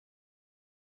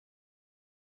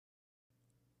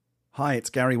Hi, it's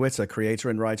Gary Whitta, creator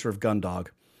and writer of Gundog.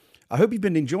 I hope you've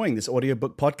been enjoying this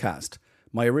audiobook podcast.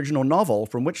 My original novel,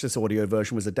 from which this audio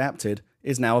version was adapted,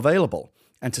 is now available.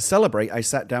 And to celebrate, I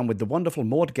sat down with the wonderful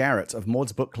Maud Garrett of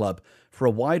Maud's Book Club for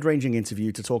a wide-ranging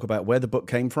interview to talk about where the book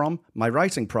came from, my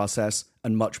writing process,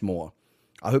 and much more.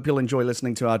 I hope you'll enjoy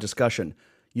listening to our discussion.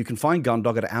 You can find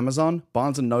Gundog at Amazon,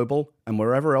 Barnes & Noble, and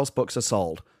wherever else books are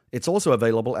sold. It's also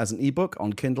available as an ebook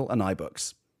on Kindle and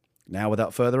iBooks. Now,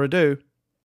 without further ado...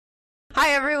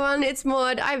 Hi everyone, it's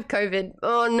Maud. I have COVID.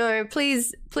 Oh no,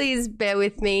 please bear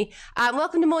with me.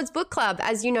 Welcome to Maud's Book Club.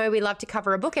 As you know, we love to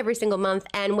cover a book every single month,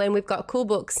 and when we've got cool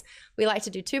books, we like to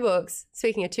do two books.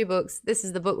 Speaking of two books, this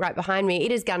is the book right behind me.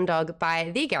 It is Gundog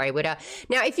by the Gary Whitta.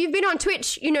 Now, if you've been on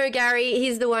Twitch, you know Gary.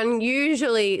 He's the one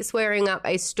usually swearing up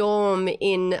a storm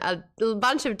in a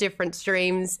bunch of different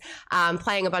streams,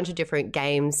 playing a bunch of different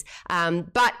games.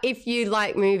 But if you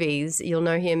like movies, you'll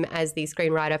know him as the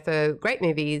screenwriter for great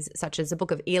movies such as The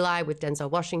Book of Eli with Denzel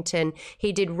Washington.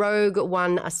 He did Rogue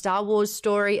One, a Star Wars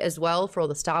story as well for all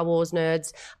the Star Wars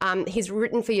nerds. He's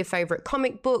written for your favorite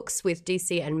comic books with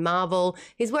DC and Marvel.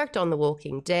 He's worked on The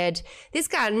Walking Dead. This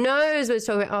guy knows what he's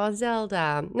talking about. Oh,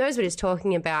 Zelda knows what he's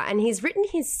talking about. And he's written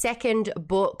his second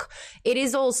book. It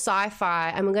is all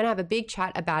sci-fi, and we're going to have a big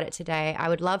chat about it today. I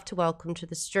would love to welcome to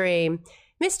the stream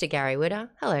Mr. Gary Whitta.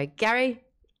 Hello, Gary.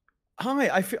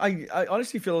 Hi, I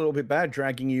honestly feel a little bit bad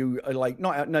dragging you, like,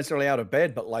 not necessarily out of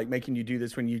bed, but like making you do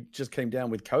this when you just came down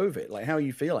with COVID. Like, how are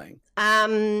you feeling?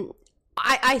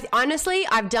 I honestly,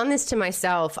 I've done this to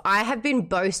myself. I have been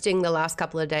boasting the last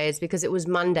couple of days because it was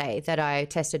Monday that I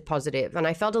tested positive, and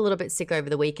I felt a little bit sick over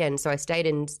the weekend, so I stayed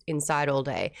inside all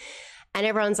day. And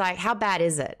everyone's like, how bad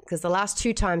is it? Because the last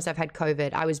two times I've had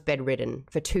COVID, I was bedridden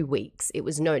for 2 weeks. It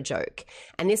was no joke.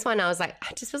 And this one, I was like,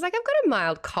 I've got a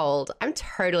mild cold. I'm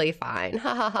totally fine.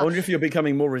 I wonder if you're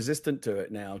becoming more resistant to it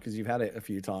now because you've had it a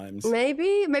few times. Maybe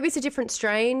it's a different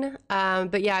strain.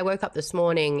 But yeah, I woke up this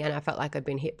morning and I felt like I'd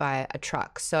been hit by a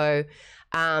truck. So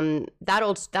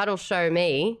that'll show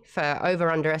me for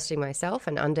underestimating myself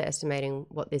and underestimating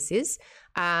what this is.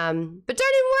 But don't even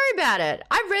worry about it.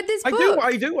 I've read this book.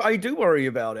 I do worry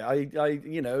about it.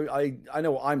 I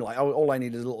know what I'm like. All I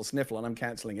need is a little sniffle, and I'm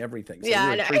canceling everything. So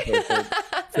yeah, you're a trooper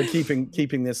for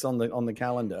keeping this on the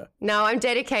calendar. No, I'm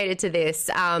dedicated to this.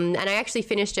 And I actually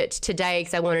finished it today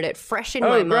because I wanted it fresh in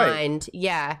my mind.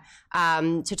 Yeah.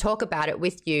 To talk about it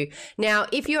with you. Now,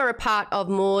 if you're a part of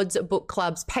Maud's Book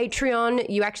Club's Patreon,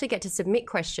 you actually get to submit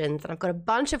questions. And I've got a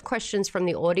bunch of questions from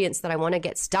the audience that I want to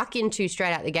get stuck into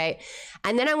straight out the gate.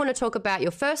 And then I want to talk about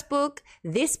your first book,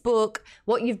 this book,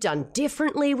 what you've done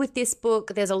differently with this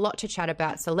book. There's a lot to chat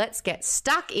about. So let's get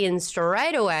stuck in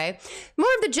straight away.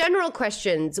 More of the general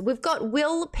questions. We've got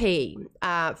Will P.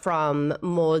 From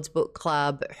Maud's Book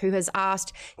Club, who has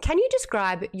asked, can you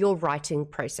describe your writing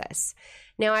process?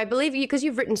 Now, I believe you, because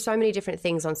you've written so many different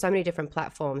things on so many different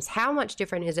platforms, how much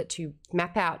different is it to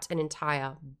map out an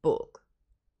entire book?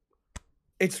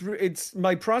 It's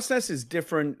my process is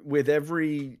different with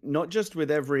not just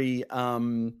with every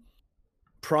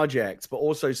project, but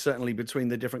also certainly between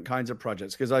the different kinds of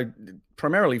projects, because I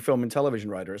primarily film and television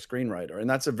writer, a screenwriter, and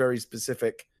that's a very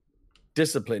specific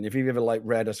discipline. If you've ever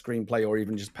read a screenplay or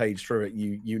even just paged through it,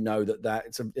 you know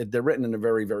they're written in a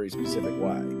very, very specific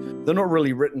way. They're not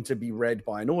really written to be read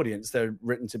by an audience. They're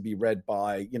written to be read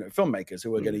by filmmakers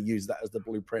who are going to use that as the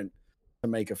blueprint to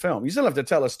make a film. You still have to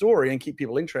tell a story and keep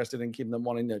people interested and keep them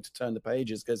wanting to turn the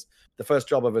pages, because the first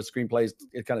job of a screenplay is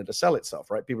kind of to sell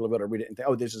itself, right? People have got to read it and think,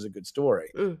 oh, this is a good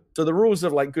story. So the rules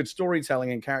of good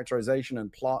storytelling and characterization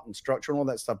and plot and structure and all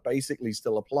that stuff basically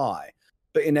still apply.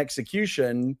 But in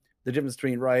execution, the difference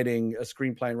between writing a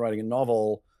screenplay and writing a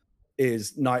novel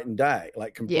is night and day,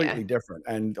 completely different,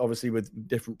 and obviously with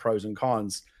different pros and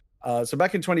cons. So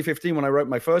back in 2015, when I wrote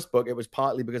my first book, it was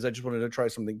partly because I just wanted to try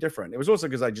something different. It was also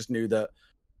because I just knew that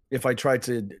if I tried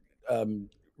to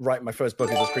write my first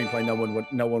book as a screenplay,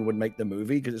 no one would make the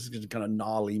movie, because it's a kind of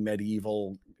gnarly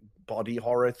medieval body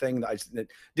horror thing that I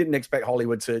didn't expect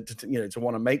Hollywood to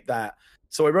want to make that.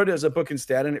 So I wrote it as a book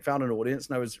instead, and it found an audience,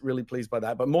 and I was really pleased by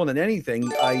that. But more than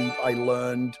anything, I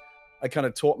kind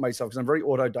of taught myself, because I'm very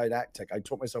autodidactic. I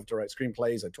taught myself to write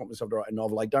screenplays. I taught myself to write a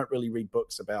novel. I don't really read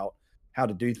books about how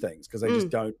to do things, because I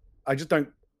just don't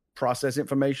process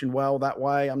information well that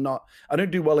way. I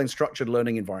don't do well in structured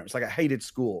learning environments. I hated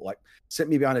school. Sit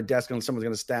me behind a desk and someone's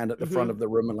going to stand at the front of the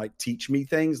room and teach me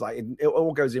things. It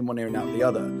all goes in one ear and out the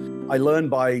other. I learn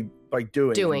by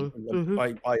doing.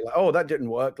 Oh, that didn't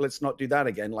work. Let's not do that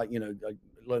again.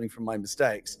 Learning from my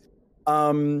mistakes.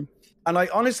 And I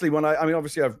honestly,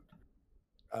 obviously I've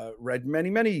read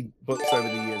many books over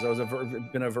the years.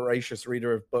 Been a voracious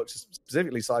reader of books,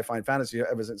 specifically sci-fi and fantasy,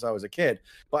 ever since I was a kid.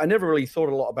 But I never really thought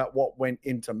a lot about what went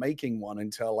into making one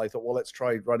until I thought, well, let's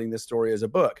try writing this story as a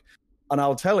book. And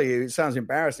I'll tell you, it sounds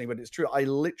embarrassing, but it's true. I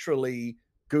literally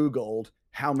Googled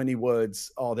how many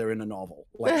words are there in a novel,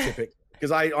 like typically,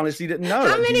 because I honestly didn't know.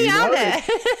 How many are there?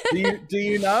 Do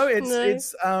you know? No.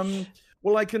 It's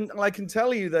well, I can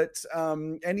tell you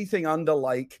that anything under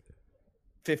like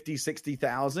 50,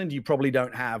 60,000, you probably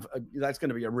don't have. That's going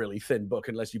to be a really thin book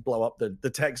unless you blow up the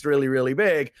text really, really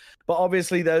big. But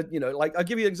obviously, like I'll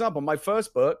give you an example. My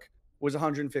first book was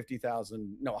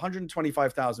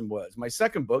 125,000 words. My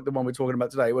second book, the one we're talking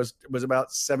about today, was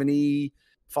about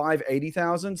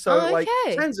 80,000. So like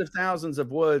tens of thousands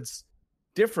of words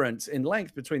difference in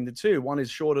length between the two. One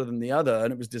is shorter than the other,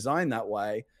 and it was designed that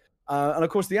way. And of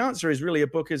course, the answer is really a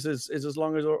book is as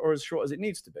long as or as short as it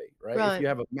needs to be, right? If you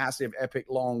have a massive, epic,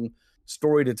 long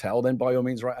story to tell, then by all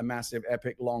means, write a massive,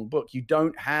 epic, long book. You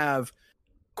don't have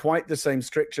quite the same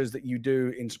strictures that you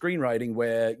do in screenwriting,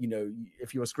 where,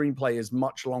 if your screenplay is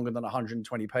much longer than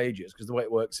 120 pages, because the way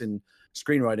it works in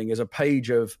screenwriting is a page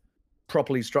of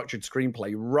properly structured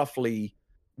screenplay roughly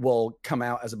will come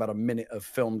out as about a minute of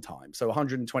film time. So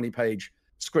 120-page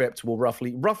script will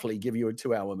roughly give you a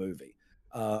 2-hour movie.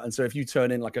 And so if you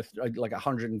turn in like a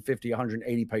 150,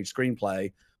 180-page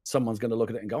screenplay, someone's going to look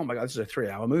at it and go, "Oh my God, this is a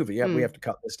 3-hour movie. Yeah, we have to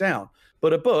cut this down."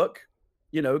 But a book,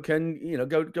 can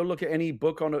go look at any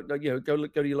book on go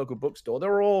to your local bookstore.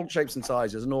 They're all shapes and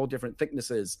sizes and all different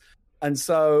thicknesses. And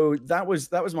so that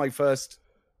was my first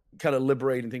kind of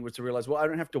liberating thing, was to realize, well, I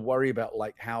don't have to worry about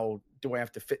like, how do I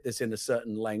have to fit this in a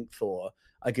certain length, or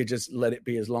I could just let it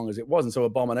be as long as it was. And so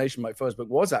Abomination, my first book,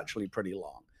 was actually pretty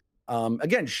long.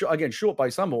 Again, short by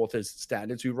some authors'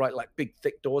 standards who write like big,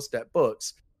 thick doorstep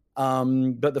books.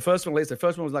 But the first one was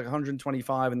like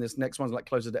 125, and this next one's like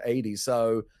closer to 80.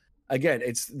 So again,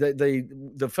 it's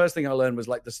the first thing I learned was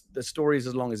like the story is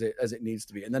as long as it needs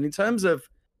to be. And then in terms of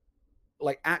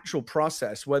like actual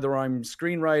process, whether I'm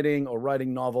screenwriting or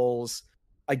writing novels,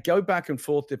 I go back and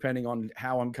forth depending on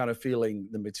how I'm kind of feeling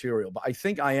the material. But I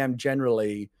think I am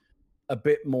generally a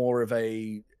bit more of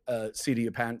a seat of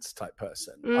your pants type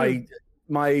person.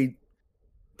 My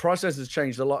process has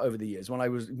changed a lot over the years. When I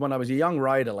was a young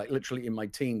writer, like literally in my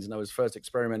teens, and I was first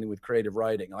experimenting with creative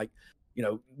writing, like,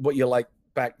 what you're like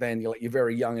back then, you're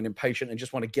very young and impatient and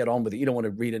just want to get on with it. You don't want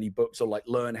to read any books or like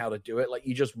learn how to do it. Like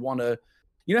you just want to,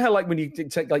 how like when you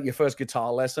take like your first guitar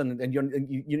lesson and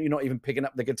you're not even picking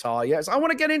up the guitar yet. So I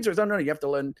want to get into it. So no, you have to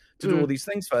learn to do all these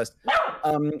things first.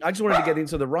 I just wanted to get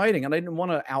into the writing, and I didn't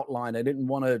want to outline. I didn't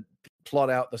want to plot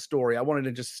out the story. I wanted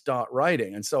to just start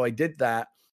writing. And so I did that.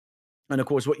 And of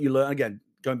course, what you learn, again,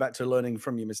 going back to learning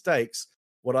from your mistakes,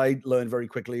 what I learned very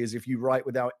quickly is if you write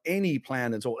without any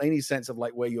plan at all, any sense of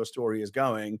like where your story is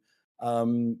going,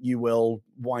 you will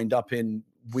wind up in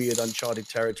weird, uncharted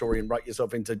territory and write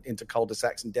yourself into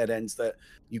cul-de-sacs and dead ends that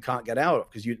you can't get out of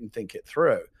because you didn't think it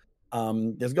through.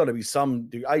 There's got to be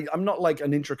I'm not like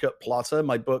an intricate plotter.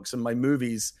 My books and my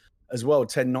movies as well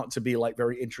tend not to be like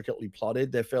very intricately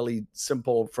plotted. They're fairly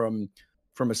simple from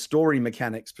a story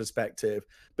mechanics perspective,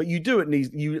 but you at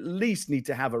least need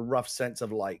to have a rough sense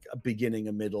of like a beginning,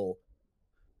 a middle,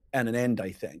 and an end,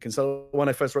 I think. And so when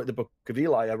I first wrote the Book of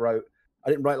Eli, I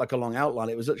didn't write like a long outline.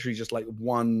 It was literally just like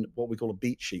what we call a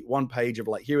beat sheet, one page of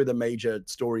like, here are the major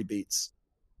story beats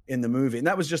in the movie. And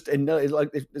that was just,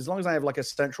 as long as I have like a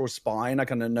central spine, I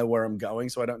kind of know where I'm going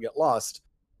so I don't get lost.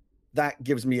 That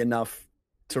gives me enough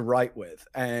to write with.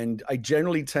 And I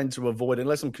generally tend to avoid,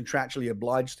 unless I'm contractually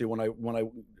obliged to, when I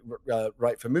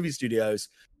write for movie studios,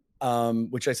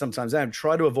 which I sometimes am,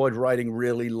 try to avoid writing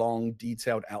really long,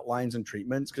 detailed outlines and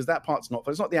treatments, because that part's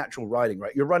it's not the actual writing,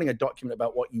 right? You're writing a document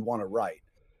about what you want to write.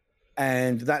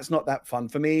 And that's not that fun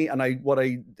for me. And what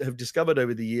I have discovered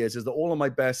over the years is that all of my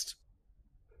best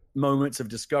moments of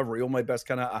discovery, all my best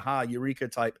kind of aha, eureka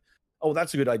type, oh,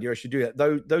 that's a good idea, I should do that.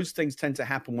 Those things tend to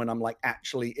happen when I'm like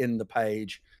actually in the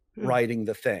page writing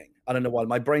the thing. I don't know why.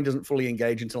 My brain doesn't fully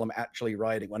engage until I'm actually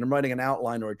writing. When I'm writing an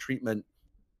outline or a treatment,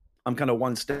 I'm kind of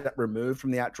one step removed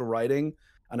from the actual writing,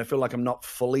 and I feel like I'm not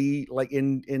fully like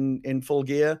in full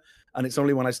gear. And it's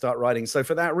only when I start writing. So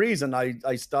for that reason,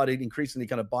 I started increasingly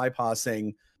kind of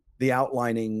bypassing the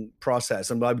outlining process,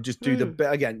 and I would just do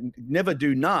again, never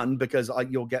do none, because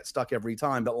you'll get stuck every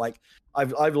time. But like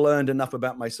I've learned enough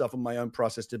about myself and my own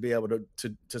process to be able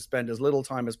to spend as little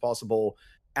time as possible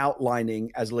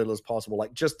outlining, as little as possible,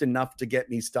 like just enough to get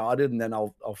me started, and then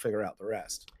I'll figure out the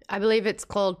rest. I believe it's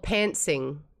called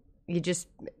pantsing.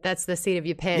 That's the seat of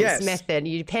your pants method.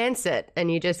 You pants it and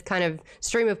you just kind of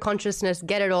stream of consciousness,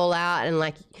 get it all out, and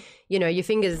like, your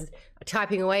fingers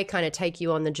typing away kind of take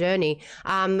you on the journey.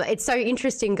 It's so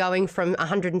interesting going from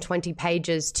 120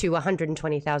 pages to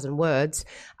 120,000 words.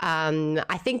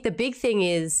 I think the big thing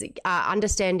is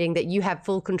understanding that you have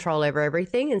full control over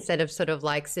everything instead of sort of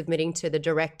like submitting to the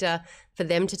director for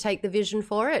them to take the vision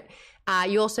for it.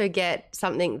 You also get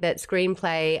something that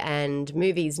screenplay and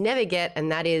movies never get,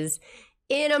 and that is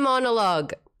inner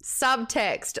monologue,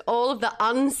 subtext, all of the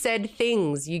unsaid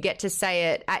things. You get to say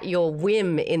it at your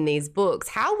whim in these books.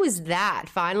 How was that,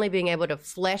 finally being able to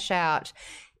flesh out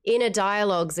inner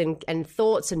dialogues and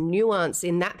thoughts and nuance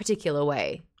in that particular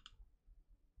way?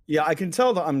 Yeah, I can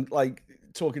tell that I'm like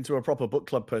talking to a proper book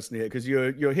club person here, because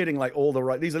you're hitting like all the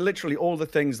right. These are literally all the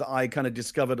things that I kind of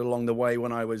discovered along the way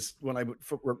when I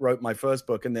wrote my first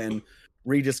book, and then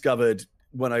rediscovered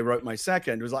when I wrote my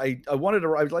second. Was like I wanted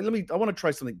to. I was like, I want to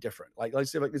try something different. Like I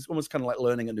say, like it's almost kind of like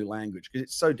learning a new language, because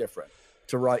it's so different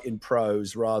to write in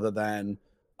prose rather than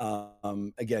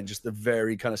again just the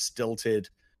very kind of stilted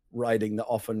writing that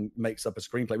often makes up a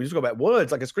screenplay. We just go about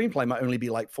words. Like a screenplay might only be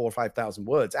like 4,000 or 5,000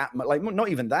 words, like not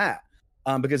even that,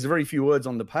 because there are very few words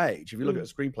on the page. If you look at a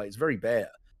screenplay, it's very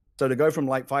bare. So to go from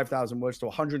like 5,000 words to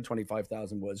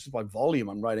 125,000 words, just by volume,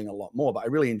 I'm writing a lot more. But I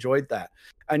really enjoyed that.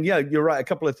 And yeah, you're right. A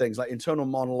couple of things like internal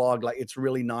monologue, like it's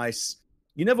really nice.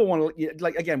 You never want to,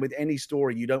 like, again, with any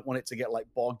story, you don't want it to get like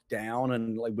bogged down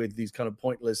and like with these kind of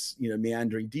pointless,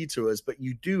 meandering detours. But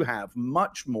you do have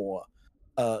much more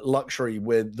luxury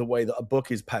with the way that a book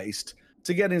is paced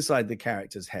to get inside the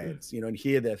characters' heads, and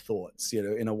hear their thoughts,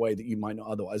 in a way that you might not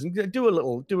otherwise, and do a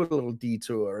little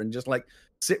detour and just like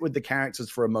sit with the characters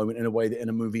for a moment in a way that in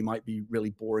a movie might be really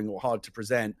boring or hard to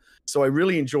present. So I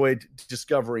really enjoyed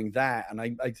discovering that. And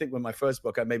I think with my first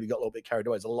book, I maybe got a little bit carried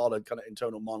away. There's a lot of kind of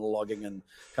internal monologuing and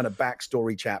kind of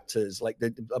backstory chapters, like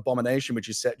the Abomination, which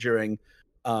is set during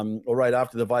or right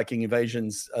after the Viking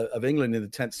invasions of England in the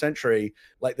 10th century.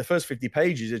 Like the first 50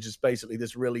 pages are just basically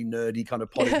this really nerdy kind of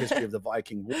potted history of the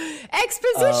Viking War.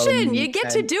 Exposition. You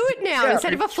get to do it now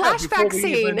instead of a flashback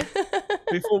scene.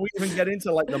 Before we even get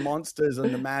into like the monsters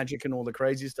and the magic and all the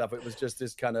crazy stuff, it was just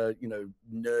this kind of,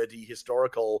 nerdy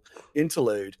historical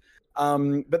interlude.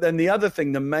 But then the other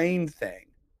thing, the main thing,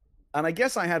 and I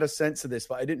guess I had a sense of this,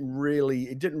 but it didn't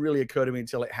really occur to me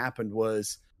until it happened,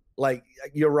 was like,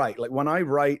 you're right. Like when I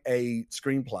write a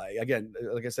screenplay, again,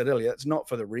 like I said earlier, it's not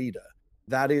for the reader.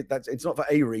 It's not for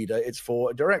a reader. It's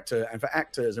for a director and for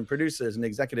actors and producers and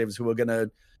executives who are going to,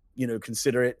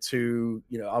 consider it to,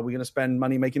 are we going to spend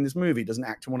money making this movie? Does an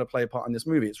actor want to play a part in this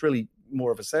movie? It's really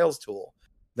more of a sales tool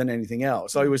than anything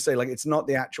else. So I always say, like, it's not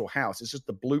the actual house. It's just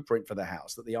the blueprint for the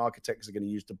house that the architects are going to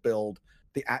use to build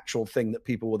the actual thing that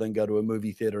people will then go to a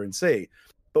movie theater and see.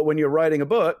 But when you're writing a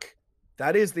book,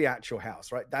 that is the actual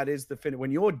house, right? That is the finish.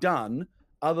 When you're done,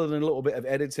 other than a little bit of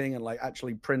editing and like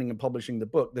actually printing and publishing the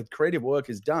book, the creative work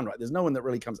is done, right? There's no one that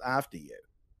really comes after you.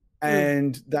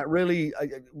 And that really,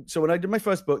 so when I did my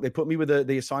first book, they put me with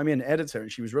the assigned me an editor,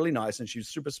 and she was really nice and she was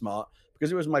super smart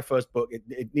because it was my first book.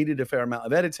 It needed a fair amount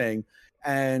of editing,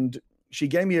 and she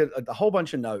gave me a whole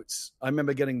bunch of notes. I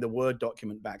remember getting the Word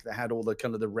document back that had all the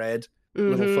kind of the red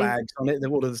little flags on it,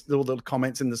 all the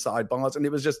comments in the sidebars, and it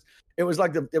was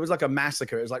like a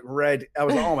massacre. It was like red. I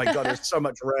was like, oh my god, there's so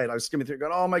much red. I was skimming through,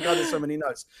 going, oh my god, there's so many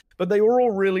notes. But they were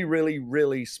all really, really,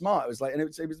 really smart. It was like, and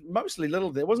it was mostly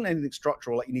little. There wasn't anything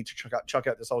structural, like you need to chuck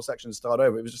out this whole section and start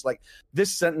over. It was just like,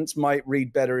 this sentence might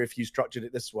read better if you structured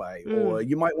it this way, or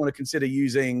you might want to consider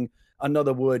using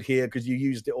another word here because you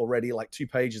used it already like 2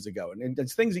 pages ago. And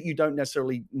it's things that you don't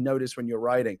necessarily notice when you're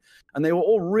writing. And they were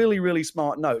all really, really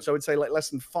smart notes. I would say like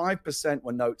less than 5%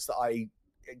 were notes that I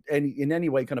in any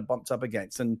way kind of bumped up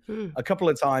against. And a couple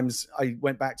of times I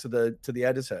went back to the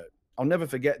editor. I'll never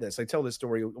forget this. I tell this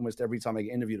story almost every time I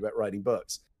get interviewed about writing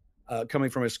books,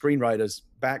 coming from a screenwriter's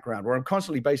background where I'm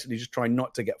constantly basically just trying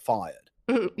not to get fired.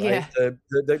 Right? Yeah.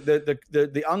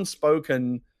 The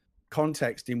unspoken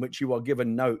context in which you are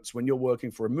given notes when you're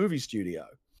working for a movie studio,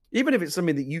 even if it's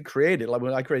something that you created, like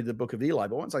when I created the Book of Eli,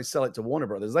 but once I sell it to Warner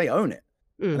Brothers, they own it.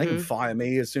 And they can fire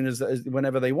me as soon as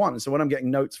whenever they want. And so when I'm getting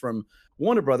notes from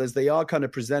Warner Brothers, they are kind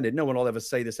of presented. No one will ever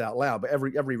say this out loud, but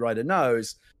every writer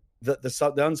knows that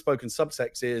the unspoken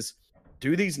subtext is,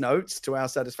 do these notes to our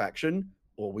satisfaction,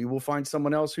 or we will find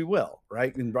someone else who will,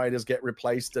 right? And writers get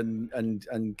replaced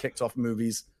and kicked off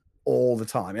movies all the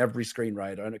time. Every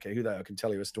screenwriter, I don't care who they are, can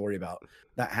tell you a story about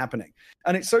that happening.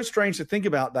 And it's so strange to think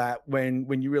about that when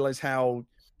you realize how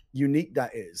unique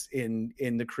that is in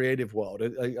the creative world.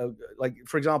 Like,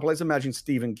 for example, let's imagine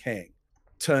Stephen King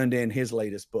turned in his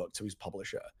latest book to his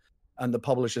publisher, and the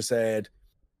publisher said,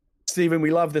 Stephen, we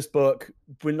love this book.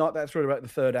 We're not that thrilled about the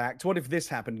third act. What if this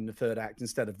happened in the third act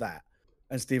instead of that?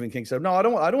 And Stephen King said, no, I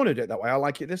don't want to do it that way. I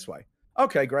like it this way.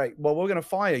 Okay, great. Well, we're going to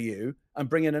fire you and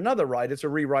bring in another writer to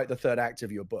rewrite the third act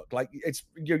of your book. Like,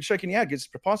 you're shaking your head. It's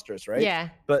preposterous, right? Yeah.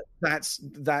 But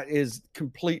that is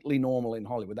completely normal in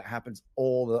Hollywood. That happens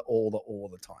all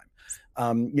the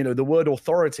time. You know, the word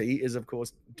authority is, of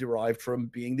course, derived from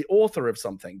being the author of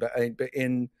something. But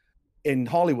in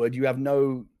Hollywood, you have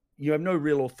no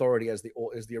real authority as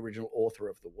the original author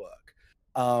of the work.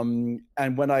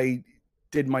 And when I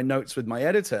did my notes with my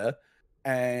editor,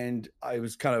 and I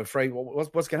was kind of afraid, well,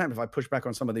 what's going to happen if I push back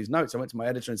on some of these notes? I went to my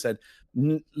editor and said,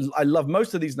 I love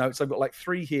most of these notes. I've got like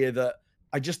 3 here that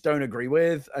I just don't agree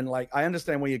with. And like, I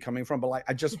understand where you're coming from, but like,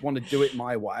 I just want to do it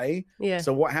my way. Yeah.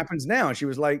 So what happens now? And she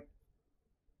was like,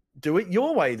 do it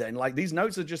your way then. Like, these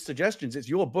notes are just suggestions. It's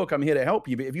your book. I'm here to help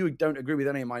you. But if you don't agree with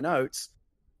any of my notes,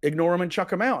 ignore them and chuck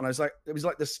them out. And I was like, it was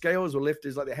like the scales were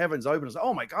lifted, like the heavens opened. I was like,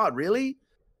 oh my God, really?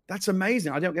 That's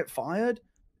amazing. I don't get fired.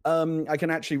 I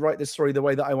can actually write this story the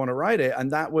way that I want to write it.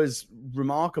 And that was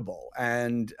remarkable.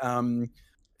 And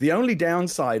the only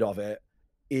downside of it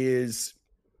is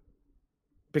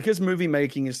because movie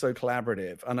making is so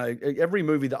collaborative, and every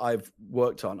movie that I've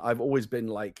worked on, I've always been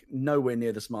like nowhere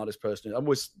near the smartest person. I'm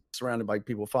always surrounded by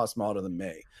people far smarter than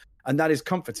me. And that is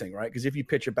comforting, right? Because if you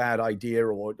pitch a bad idea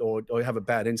or have a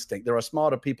bad instinct, there are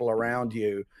smarter people around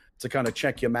you to kind of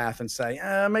check your math and say,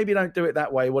 maybe don't do it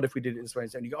that way. What if we did it this way?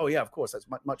 And you go, oh yeah, of course, that's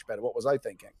much better. What was I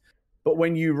thinking? But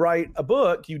when you write a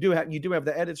book, you do have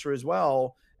the editor as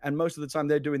well. And most of the time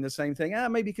they're doing the same thing.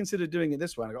 Maybe consider doing it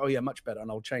this way. And I go, oh yeah, much better.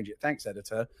 And I'll change it. Thanks,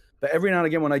 editor. But every now and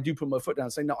again, when I do put my foot down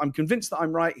and say, no, I'm convinced that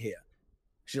I'm right here.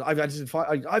 She's like,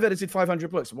 I've edited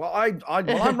 500 books. Well,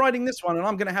 I'm writing this one and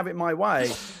I'm going to have it my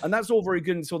way. And that's all very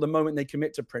good until the moment they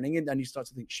commit to printing it. And you start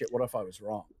to think, shit, what if I was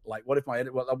wrong? Like, what if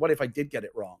I did get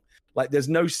it wrong? Like, there's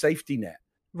no safety net.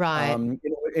 Right.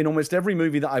 In almost every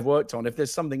movie that I've worked on, if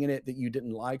there's something in it that you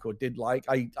didn't like or did like,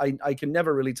 I can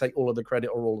never really take all of the credit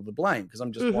or all of the blame because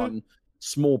I'm just one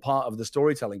small part of the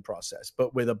storytelling process.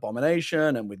 But with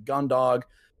Abomination and with Gundog,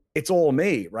 it's all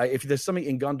me, right? If there's something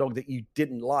in Gundog that you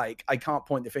didn't like, I can't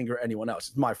point the finger at anyone else.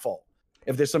 It's my fault.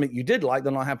 If there's something you did like,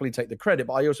 then I'll happily take the credit,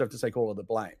 but I also have to take all of the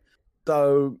blame.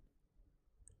 So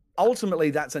ultimately,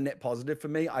 that's a net positive for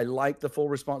me. I like the full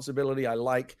responsibility. I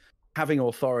like having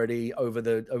authority over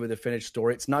the finished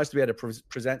story. It's nice to be able to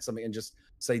present something and just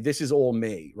say, this is all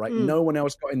me, right? No one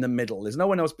else got in the middle. There's no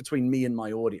one else between me and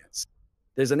my audience.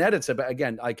 There's an editor, but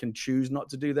again, I can choose not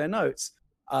to do their notes.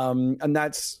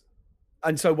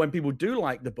 And so when people do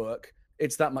like the book,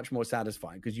 it's that much more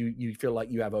satisfying because you feel like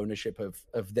you have ownership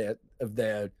of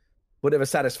their whatever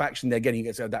satisfaction they're getting. You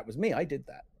go, so that was me. I did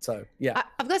that. So yeah.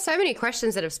 I've got so many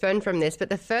questions that have spurned from this, but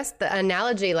the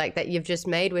analogy like that you've just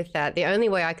made with that, the only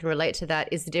way I can relate to that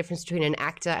is the difference between an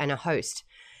actor and a host.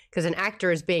 Because an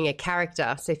actor is being a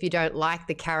character. So if you don't like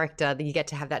the character, then you get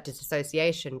to have that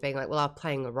disassociation, being like, well, I'm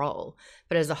playing a role.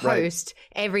 But as a host,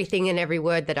 everything and every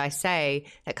word that I say,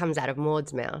 that comes out of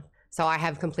Maud's mouth. So I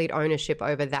have complete ownership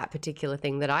over that particular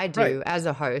thing that I do as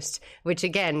a host, which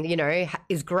again, you know,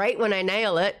 is great when I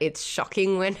nail it. It's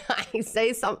shocking when I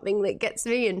say something that gets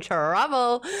me in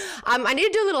trouble. I need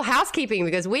to do a little housekeeping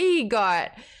because we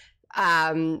got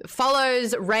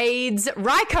follows, raids.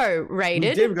 Raiko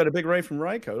raided. We got a big raid from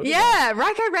Raiko. Yeah,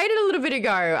 Raiko raided a little bit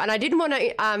ago. And I didn't want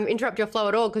to interrupt your flow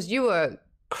at all because you were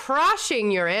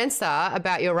crushing your answer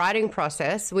about your writing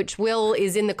process, which Will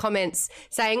is in the comments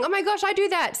saying, oh my gosh, I do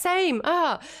that, same.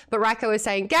 But Raiko is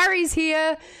saying, Gary's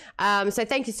here. So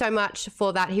thank you so much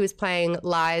for that. He was playing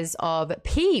Lies of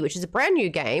P, which is a brand new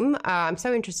game. I'm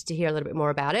so interested to hear a little bit more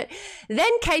about it.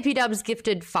 Then KP Dubs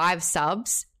gifted 5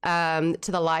 subs to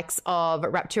the likes of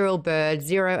Raptorial Bird,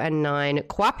 0 and 9,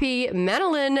 Quappy,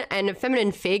 Manolin, and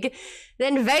Feminine Fig.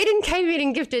 Then Vaden came in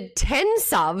and gifted 10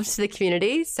 subs to the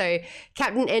community. So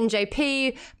Captain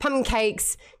NJP, Pumpkin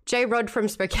Cakes, J-Rod from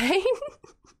Spokane.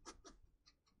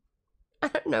 I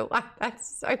don't know why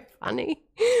that's so funny.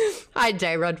 Hi,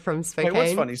 J-Rod from Spokane. Wait,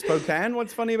 what's funny? Spokane?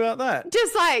 What's funny about that?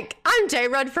 Just like, I'm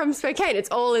J-Rod from Spokane. It's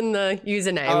all in the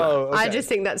username. Oh, okay. I just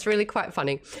think that's really quite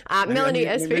funny. Melanie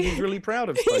SB. He's really proud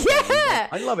of Spokane. Yeah.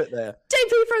 I love it there.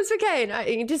 JP from Spokane.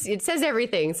 It says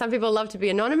everything. Some people love to be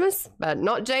anonymous, but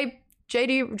not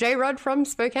J-Rod from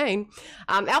Spokane.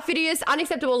 Alphidius,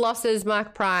 Unacceptable Losses,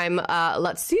 Mark Prime,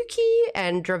 Latsuki,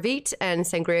 and Dravit, and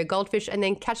Sangria Goldfish, and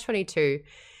then Catch22.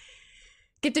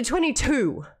 Gifted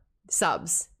 22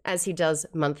 subs, as he does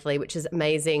monthly, which is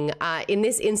amazing. In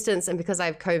this instance, and because I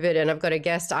have COVID and I've got a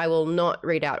guest, I will not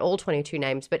read out all 22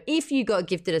 names. But if you got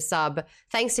gifted a sub,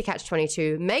 thanks to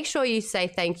Catch22, make sure you say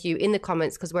thank you in the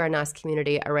comments because we're a nice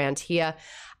community around here.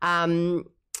 A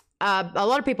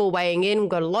lot of people weighing in. We've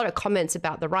got a lot of comments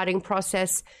about the writing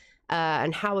process.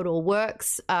 and how it all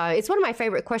works. It's one of my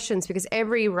favorite questions because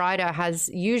every writer has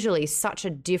usually such a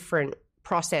different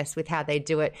process with how they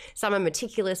do it. Some are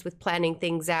meticulous with planning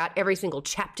things out. Every single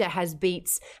chapter has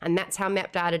beats, and that's how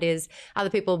mapped out it is. Other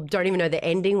people don't even know the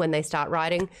ending when they start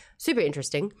writing. Super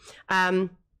interesting.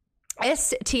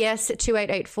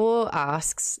 STS2884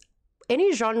 asks,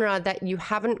 any genre that you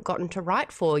haven't gotten to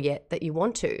write for yet that you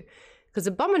want to? Because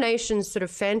Abomination's sort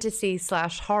of fantasy /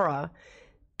 horror.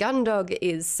 Gundog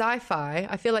is sci-fi.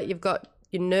 I feel like you've got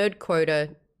your nerd quota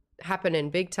happening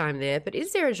big time there, but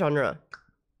is there a genre?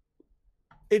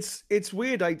 It's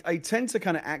weird. I tend to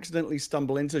kind of accidentally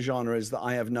stumble into genres that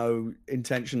I have no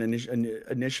intention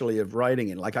initially of writing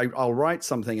in. Like I'll write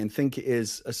something and think it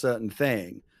is a certain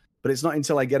thing, but it's not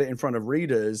until I get it in front of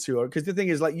readers who are, because the thing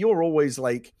is, like, you're always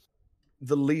like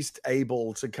the least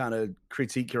able to kind of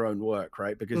critique your own work,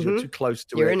 right? Because you're too close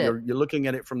to it. You're looking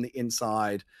at it from the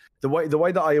inside. The way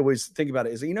that I always think about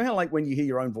it is, you know how like when you hear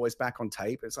your own voice back on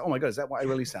tape, it's like, oh my God, is that what I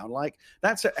really sound like?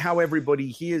 That's how everybody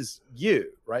hears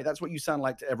you, right? That's what you sound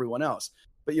like to everyone else.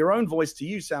 But your own voice to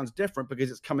you sounds different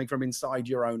because it's coming from inside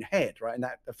your own head, right? And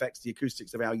that affects the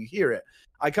acoustics of how you hear it.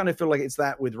 I kind of feel like it's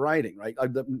that with writing, right?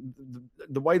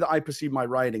 The way that I perceive my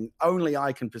writing, only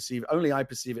I perceive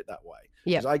it that way.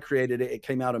 Because I created it, it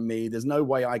came out of me. There's no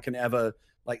way I can ever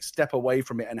like step away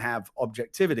from it and have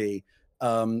objectivity.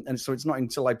 And so it's not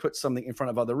until I put something in front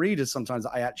of other readers sometimes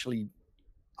that I actually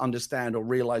understand or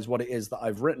realize what it is that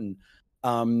I've written.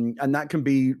 And that can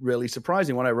be really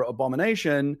surprising. When I wrote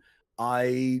Abomination,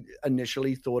 I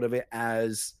initially thought of it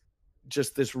as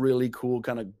just this really cool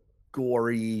kind of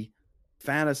gory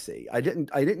fantasy. I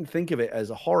didn't think of it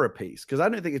as a horror piece because I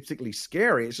don't think it's particularly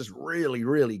scary. It's just really,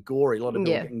 really gory. A lot of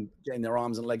people getting their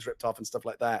arms and legs ripped off and stuff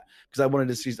like that.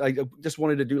 Because I just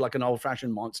wanted to do like an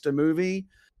old-fashioned monster movie.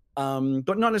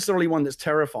 But not necessarily one that's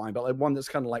terrifying, but like one that's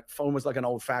kind of like almost like an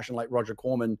old-fashioned like Roger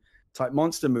Corman type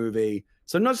monster movie.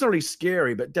 So not necessarily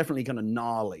scary, but definitely kind of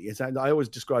gnarly. I always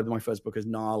described my first book as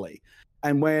gnarly.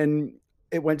 And when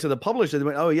it went to the publisher, they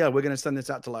went, oh yeah, we're going to send this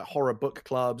out to like horror book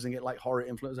clubs and get like horror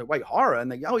influence. Like, wait, horror? And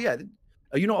they go, oh yeah,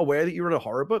 are you not aware that you wrote a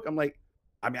horror book? I'm like,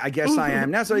 I mean, I guess I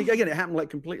am now. So again, it happened like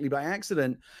completely by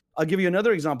accident. I'll give you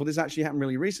another example. This actually happened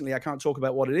really recently. I can't talk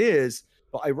about what it is,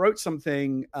 but I wrote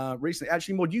something recently.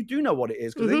 Actually, Maud, you do know what it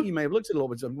is because I think you may have looked at it a little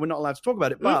bit. So we're not allowed to talk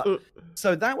about it. But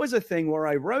so that was a thing where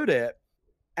I wrote it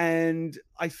and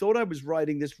I thought I was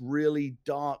writing this really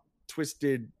dark,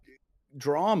 twisted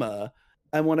drama.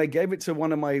 And when I gave it to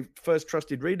one of my first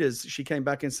trusted readers, she came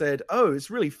back and said, oh, it's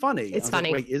really funny. It's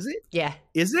funny. Like, wait, is it? Yeah.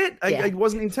 Is it? Yeah. It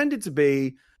wasn't intended to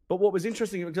be. But what was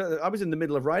interesting, I was in the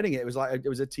middle of writing it. It was like it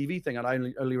was a TV thing, and I had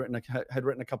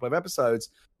written a couple of episodes.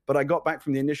 But I got back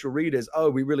from the initial readers, oh,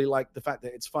 we really like the fact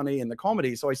that it's funny and the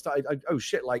comedy. So I started, oh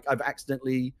shit, like I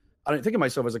don't think of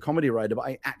myself as a comedy writer, but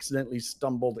I accidentally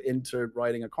stumbled into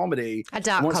writing a comedy. A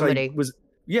dark comedy. Once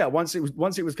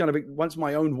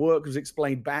my own work was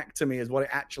explained back to me as what it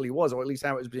actually was, or at least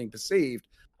how it was being perceived,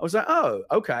 I was like, oh,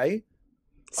 okay.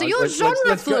 So you're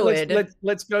genre fluid.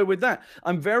 Let's go with that.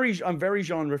 I'm very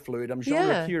genre fluid. I'm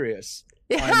genre curious.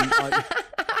 I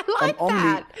like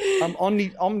that. I'm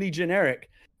omni-generic.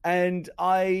 And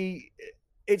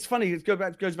it's funny. It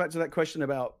goes back to that question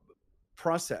about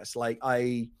process. Like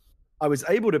I was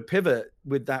able to pivot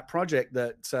with that project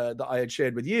that I had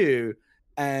shared with you,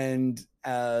 and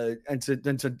to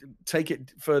take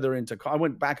it further into. I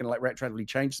went back and like retroactively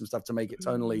changed some stuff to make it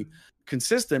tonally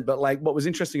consistent. But like what was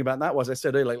interesting about that was I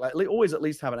said earlier, like always at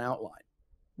least have an outline.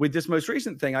 With this most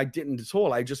recent thing, I didn't at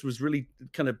all. I just was really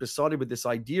kind of besotted with this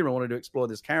idea. I wanted to explore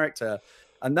this character.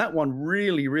 And that one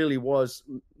really, really was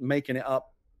making it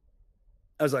up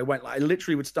as I went. Like, I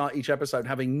literally would start each episode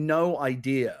having no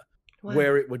idea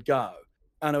where it would go.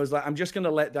 And I was like, I'm just going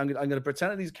to I'm going to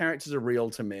pretend that these characters are real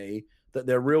to me, that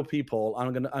they're real people.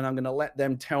 And I'm going to let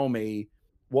them tell me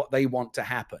what they want to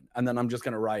happen. And then I'm just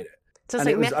going to write it. So it's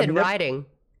like method writing.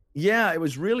 Yeah, it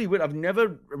was really weird. I've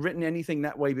never written anything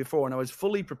that way before, and I was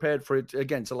fully prepared for it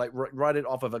again to like write it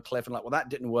off of a cliff and like, well, that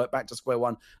didn't work. Back to square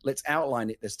one. Let's outline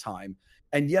it this time.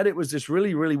 And yet it was this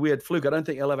really, really weird fluke. I don't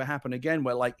think it'll ever happen again.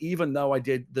 Where like even though I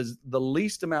did the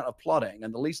least amount of plotting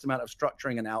and the least amount of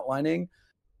structuring and outlining,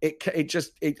 I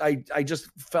just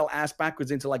fell ass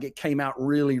backwards into like it came out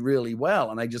really, really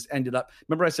well. And I just ended up.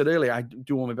 Remember I said earlier I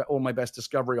do all my best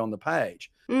discovery on the page.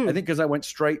 I think because I went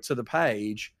straight to the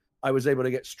page, I was able to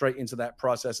get straight into that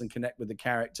process and connect with the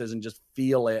characters and just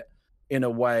feel it in a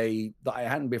way that I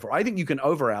hadn't before. I think you can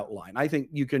over outline. I think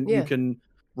you can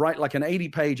write like an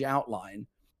 80-page outline,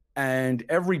 and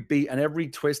every beat and every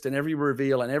twist and every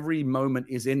reveal and every moment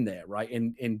is in there, right?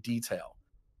 In detail.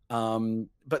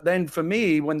 But then for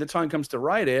me, when the time comes to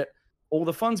write it, all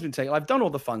the fun's been taken. I've done all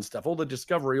the fun stuff, all the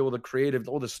discovery, all the creative,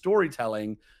 all the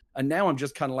storytelling. And now I'm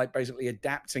just kind of like basically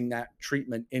adapting that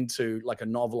treatment into like a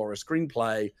novel or a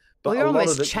screenplay. But well, you're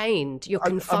almost chained. You're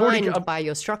confined by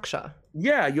your structure.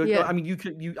 Yeah. I mean,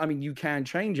 you can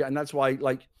change it. And that's why,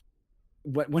 like,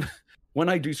 when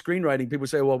I do screenwriting, people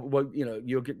say, well, you know,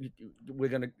 we're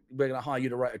gonna hire you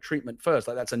to write a treatment first.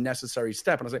 Like, that's a necessary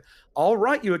step. And I say, I'll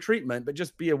write you a treatment, but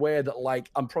just be aware that, like,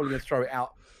 I'm probably gonna throw it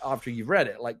out after you've read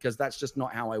it, like, because that's just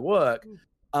not how I work.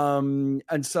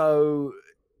 And so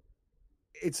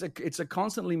it's a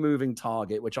constantly moving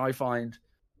target, which I find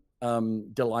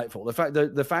delightful. The fact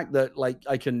that like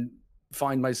I can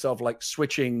find myself like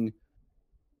switching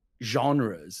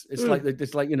genres. It's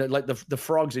like you know, like the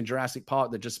frogs in Jurassic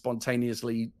Park that just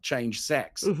spontaneously change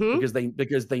sex because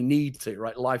they need to,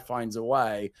 right? Life finds a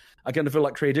way. I kind of feel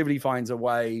like creativity finds a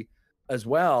way as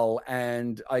well,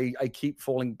 and I keep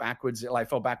falling backwards. I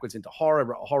fell backwards into horror. I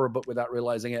wrote a horror book without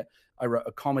realizing it. I wrote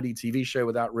a comedy TV show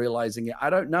without realizing it.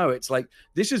 I don't know. It's like,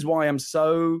 this is why I'm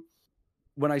so,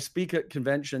 when I speak at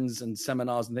conventions and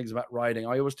seminars and things about writing,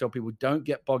 I always tell people, don't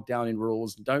get bogged down in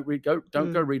rules. Don't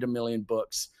go read a million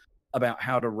books about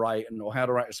how to write or how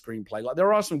to write a screenplay. Like,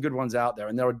 there are some good ones out there,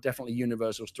 and there are definitely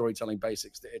universal storytelling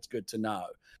basics that it's good to know.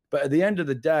 But at the end of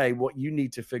the day, what you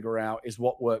need to figure out is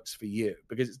what works for you,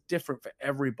 because it's different for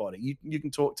everybody. You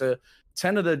can talk to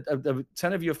 10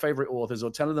 of your favorite authors, or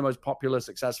 10 of the most popular,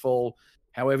 successful,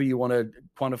 however you want to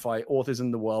quantify authors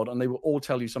in the world, and they will all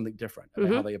tell you something different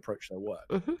about how they approach their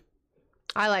work.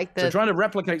 I like that. So trying to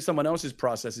replicate someone else's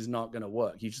process is not going to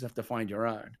work. You just have to find your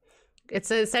own.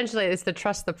 It's essentially, it's the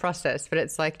trust the process, but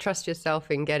it's like trust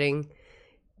yourself in getting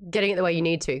it the way you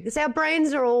need to, because our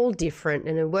brains are all different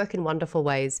and they work in wonderful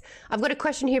ways. I've got a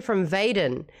question here from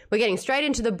Vaden. We're getting straight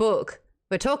into the book.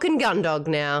 We're talking Gundog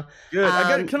now.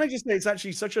 Good. Can I just say, it's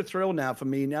actually such a thrill now for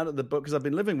me, now that the book, because I've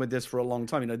been living with this for a long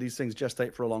time. You know, these things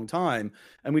gestate for a long time.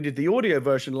 And we did the audio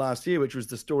version last year, which was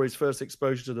the story's first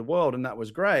exposure to the world, and that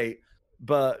was great.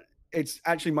 But it's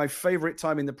actually my favorite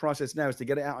time in the process now is to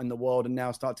get it out in the world and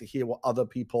now start to hear what other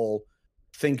people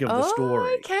think of the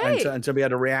story, and to be able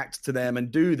to react to them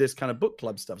and do this kind of book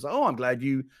club stuff. So, I'm glad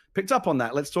you picked up on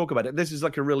that. Let's talk about it. This is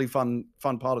like a really fun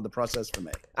part of the process for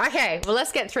me. Okay, well,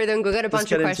 let's get through them. We've got a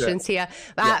bunch of questions here.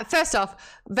 First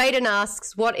off, Vaden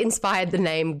asks, what inspired the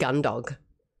name Gundog?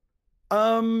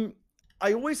 I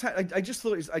always had. I just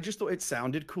thought it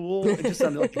sounded cool. It just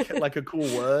sounded like a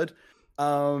cool word.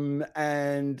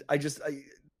 And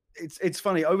it's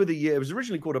funny, over the year, it was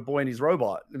originally called A Boy and His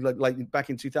Robot, like back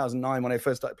in 2009 when I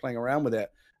first started playing around with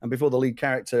it. And before the lead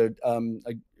character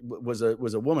was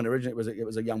a woman, originally it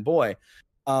was a young boy.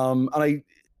 And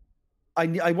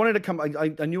I wanted to come.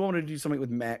 I knew I wanted to do something with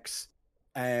mechs,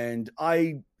 and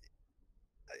I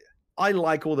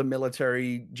like all the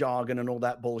military jargon and all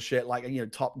that bullshit, like, you know,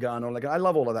 Top Gun, or like, I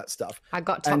love all of that stuff. I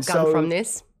got Top Gun from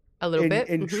this a little bit.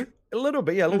 A little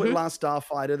bit, yeah, a little bit. Last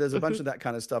Starfighter. There's a bunch of that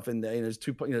kind of stuff in there. You know, there's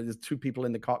two people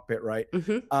in the cockpit, right?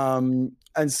 And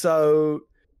so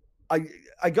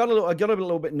I got a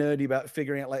little bit nerdy about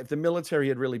figuring out, like, if the military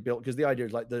had really built, because the idea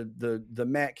is like the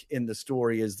mech in the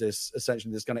story is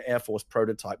essentially this kind of Air Force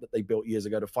prototype that they built years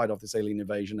ago to fight off this alien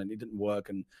invasion, and it didn't work,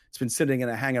 and it's been sitting in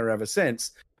a hangar ever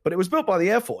since. But it was built by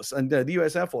the Air Force and the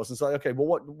U.S. Air Force, and so, okay,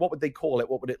 well, what would they call it?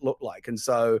 What would it look like? And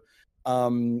so,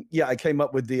 I came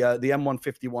up with the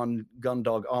M151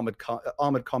 Gundog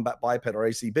armored combat biped, or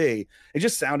ACB. It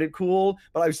just sounded cool,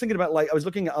 but I was thinking about, like, I was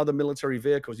looking at other military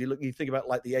vehicles. You think about,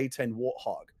 like, the A-10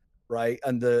 Warthog, right,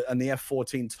 and the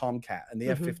F-14 Tomcat, and the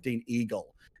F-15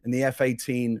 Eagle, and the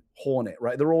F-18 Hornet,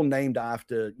 right? They're all named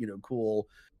after, you know, cool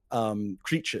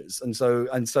creatures, and so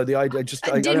the idea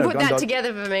I didn't put that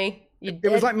together for me.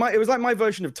 It was like my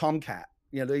version of Tomcat.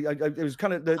 You know, it was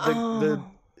kind of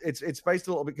it's based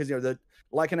a little bit because, you know,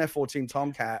 like an F-14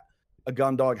 Tomcat, a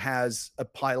Gundog has a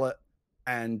pilot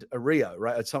and a Rio,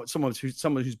 right? Someone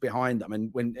who's behind them.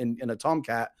 And when in a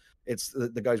Tomcat, it's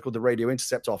the guy's called the radio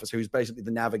intercept officer, who's basically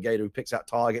the navigator who picks out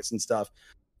targets and stuff.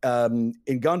 In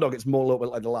Gundog, it's more a little bit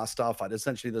like the Last Starfighter.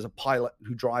 Essentially, there's a pilot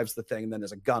who drives the thing, and then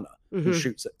there's a gunner who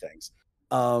shoots at things.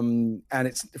 And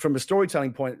it's, from a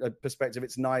storytelling perspective,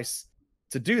 it's nice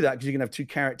to do that because you can have two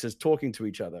characters talking to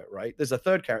each other, right? There's a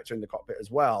third character in the cockpit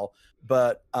as well,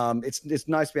 but it's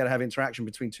nice to be able to have interaction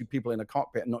between two people in a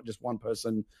cockpit and not just one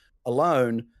person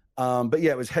alone. But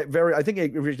yeah, it was very. I think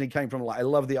it originally came from, like, I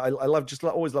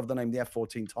always loved the name, the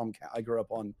F-14 Tomcat. I grew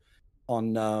up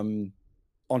on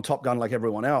Top Gun like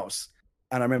everyone else,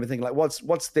 and I remember thinking, like,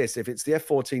 what's this? If it's the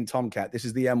F-14 Tomcat, this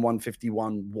is the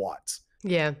M151 what?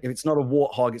 Yeah. If it's not a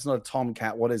warthog, it's not a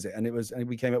tomcat. What is it? And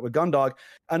we came up with Gundog.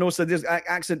 And also, there's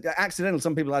accidental.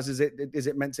 Some people ask, is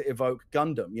it meant to evoke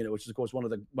Gundam? Which is of course one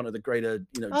of the greater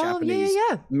Japanese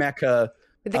mecha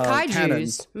with the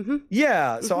kaijus.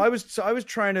 Yeah. So I was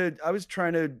trying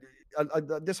to.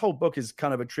 This whole book is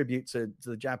kind of a tribute to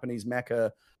the Japanese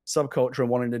mecha subculture and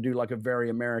wanting to do like a very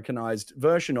Americanized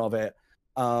version of it.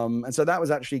 And so that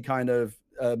was actually kind of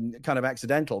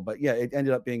accidental, but yeah, it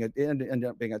ended up being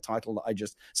a title that I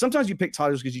just, sometimes you pick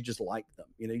titles because you just like them,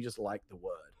 you just like the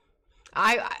word.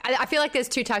 I feel like there's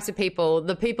two types of people.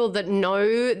 The people that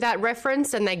know that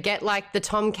reference and they get like the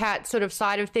Tomcat sort of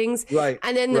side of things. Right.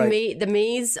 And then the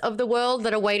me's of the world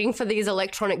that are waiting for these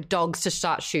electronic dogs to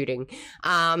start shooting.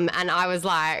 And I was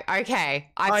like, okay.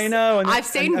 I know. And I've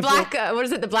seen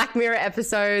the Black Mirror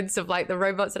episodes of like the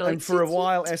robots that are like. And for a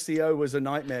while, SEO was a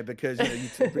nightmare because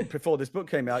before this book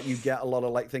came out, you get a lot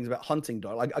of like things about hunting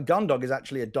dog. Like a gun dog is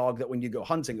actually a dog that when you go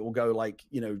hunting, it will go like,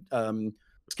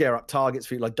 scare up targets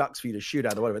for you, like ducks for you to shoot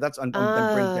at or whatever. That's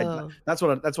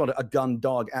what a gun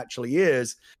dog actually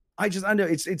is. I know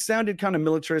it sounded kind of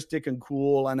militaristic and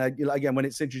cool. And again, when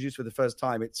it's introduced for the first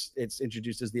time, it's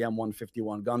introduced as the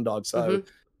M151 gun dog. So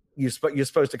you're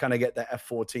supposed to kind of get the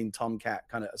F-14 Tomcat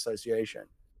kind of association.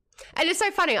 And it's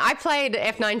so funny. I played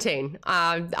F-19.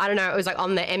 I don't know. It was like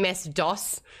on the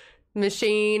MS-DOS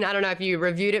machine. I don't know if you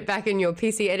reviewed it back in your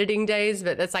PC editing days,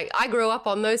 but that's like, I grew up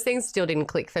on those things. Still didn't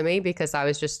click for me because I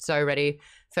was just so ready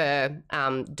for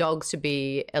dogs to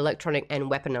be electronic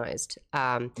and weaponized.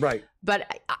 Right.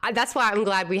 But that's why I'm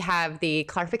glad we have the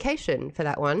clarification for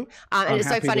that one. And it's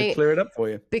so funny to clear it up for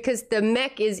you because the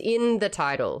mech is in the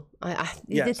title.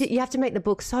 Yes. You have to make the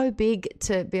book so big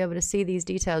to be able to see these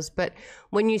details. But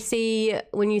when you see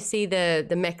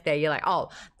the mech there, you're like, oh,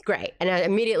 great. And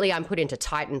immediately I'm put into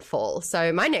Titanfall.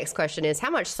 So my next question is, how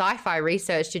much sci-fi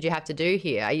research did you have to do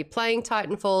here? Are you playing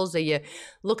Titanfalls? Are you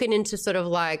looking into sort of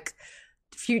like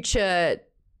future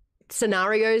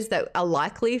scenarios that are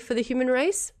likely for the human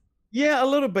race? Yeah, a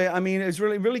little bit. I mean, it's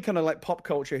really kind of like pop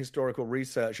culture historical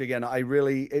research. Again,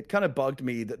 it kind of bugged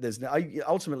me that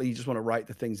ultimately you just want to write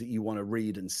the things that you want to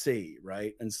read and see,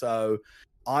 right? And so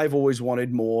I've always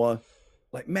wanted more.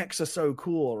 Like mechs are so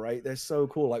cool, right? They're so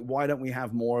cool. Like, why don't we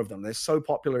have more of them? They're so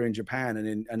popular in Japan and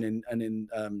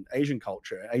in Asian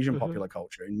culture, popular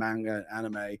culture, in manga,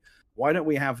 anime. Why don't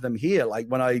we have them here? Like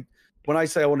when I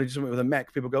say I want to do something with a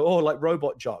mech, people go, oh, like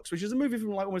Robot Jocks, which is a movie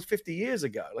from like almost 50 years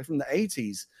ago, like from the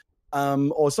 80s.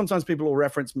 Or sometimes people will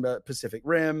reference Pacific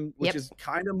Rim, which is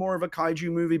kind of more of a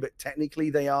kaiju movie, but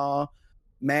technically they are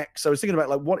mechs. So I was thinking about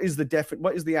like, what is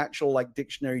the actual like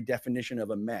dictionary definition of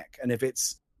a mech? And if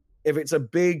it's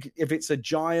a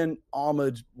giant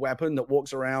armored weapon that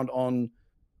walks around on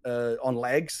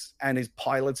legs and is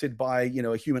piloted by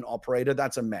a human operator,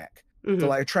 that's a mech. So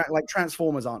like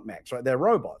Transformers aren't mechs, right? They're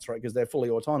robots, right? Because they're fully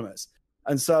autonomous.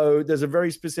 And so there's a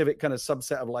very specific kind of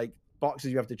subset of like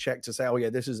boxes you have to check to say, oh yeah,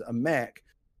 this is a mech.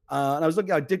 And I was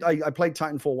looking, I played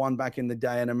Titanfall 1 back in the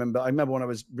day, and I remember when I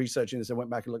was researching this, I went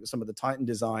back and looked at some of the Titan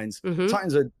designs.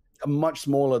 Titans are much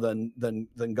smaller than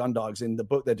Gundogs. In the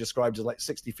book, they're described as like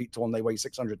 60 feet tall and they weigh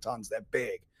 600 tons. They're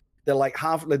big. They're like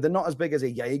they're not as big as a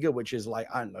Jaeger, which is like,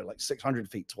 I don't know, like 600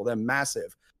 feet tall. They're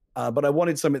massive. But I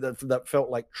wanted something that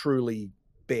felt like truly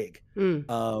big. And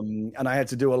I had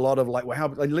to do a lot of like, I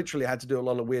literally had to do a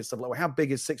lot of weird stuff. Like, how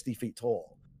big is 60 feet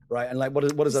tall? Right. And like, what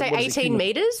is say 18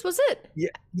 meters? Was it?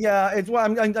 Yeah. It's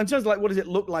I'm just like, what does it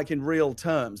look like in real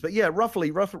terms? But yeah, roughly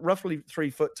 3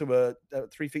 feet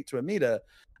to a meter.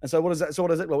 And so what does it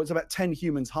look like? It's about 10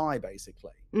 humans high,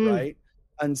 basically. Right.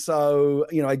 And so,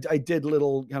 I did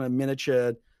little kind of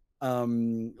miniature,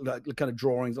 like kind of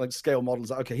drawings, like scale models.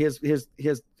 Like, okay,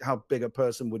 here's how big a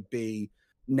person would be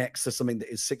next to something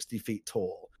that is 60 feet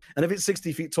tall. And if it's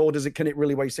 60 feet tall, can it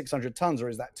really weigh 600 tons, or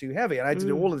is that too heavy? And I had to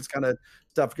do all of this kind of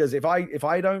stuff because if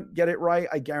I don't get it right,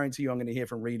 I guarantee you I'm going to hear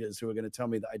from readers who are going to tell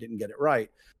me that I didn't get it right.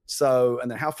 So, and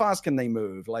then how fast can they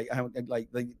move?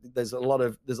 There's a lot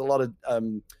of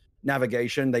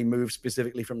navigation. They move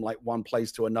specifically from like one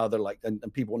place to another, like, and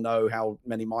people know how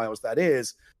many miles that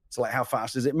is. So like, how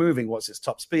fast is it moving? What's its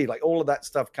top speed? Like all of that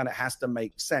stuff kind of has to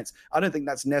make sense. I don't think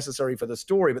that's necessary for the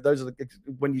story, but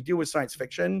when you deal with science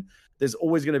fiction, there's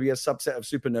always going to be a subset of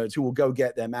super nerds who will go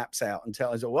get their maps out and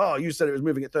tell us, well, you said it was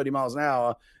moving at 30 miles an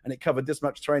hour and it covered this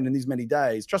much terrain in these many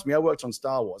days. Trust me, I worked on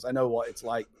Star Wars. I know what it's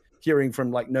like hearing from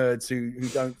like nerds who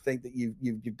don't think that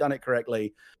you've done it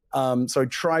correctly. So I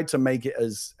tried to make it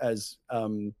as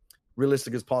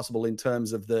realistic as possible in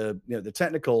terms of the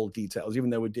technical details, even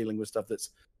though we're dealing with stuff that's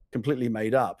completely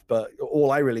made up. But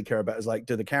all I really care about is like,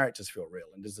 do the characters feel real,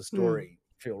 and does the story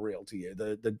feel real to you?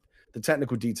 The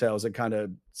technical details are kind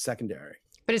of secondary.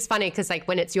 But it's funny because like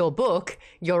when it's your book,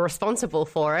 you're responsible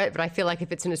for it. But I feel like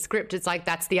if it's in a script, it's like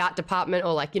that's the art department,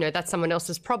 or like, you know, that's someone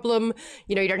else's problem.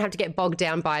 You know, you don't have to get bogged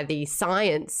down by the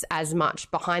science as much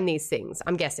behind these things,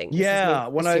 I'm guessing. Yeah.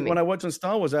 When I worked on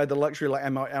Star Wars, I had the luxury, like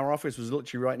our office was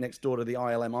literally right next door to the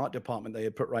ILM art department they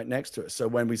had put right next to us. So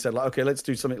when we said like, okay, let's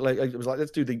do something, like it was like,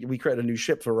 we created a new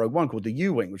ship for Rogue One called the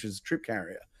U-Wing, which is a troop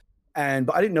carrier.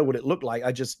 But I didn't know what it looked like.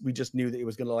 We just knew that it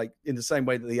was going to, like, in the same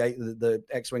way that the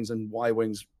X-Wings and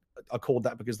Y-Wings are called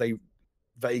that because they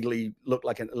vaguely look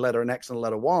like a letter, an X and a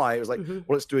letter Y. It was like, well,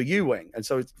 let's do a U-Wing. And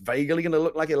so it's vaguely going to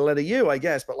look like a letter U, I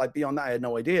guess. But like beyond that, I had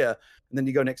no idea. And then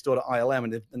you go next door to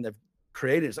ILM and they've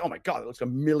created it. Oh my God, it looks a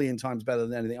million times better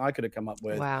than anything I could have come up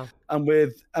with. Wow. And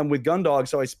with Gundog,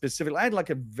 so I had like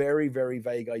a very, very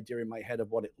vague idea in my head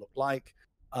of what it looked like.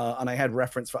 And I had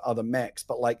reference for other mechs,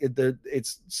 but like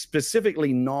it's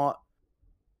specifically not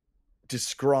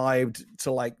described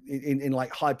to like in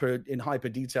hyper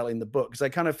detail in the book, because I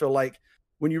kind of feel like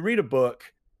when you read a book,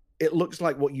 it looks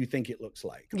like what you think it looks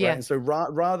like. Right? Yeah. And so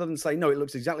rather than say, no, it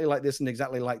looks exactly like this and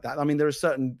exactly like that. I mean, there are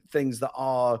certain things that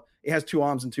it has 2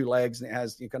 arms and 2 legs, and it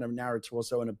has kind of narrow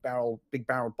torso and a big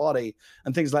barrel body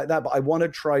and things like that. But I want to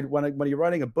try when you're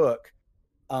writing a book,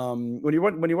 when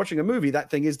you're watching a movie, that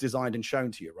thing is designed and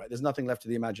shown to you, right? There's nothing left to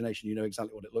the imagination. You know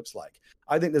exactly what it looks like.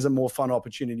 I think there's a more fun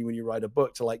opportunity when you write a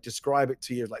book to like describe it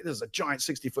to you, like this is a giant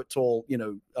 60-foot tall,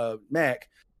 mech,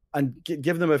 and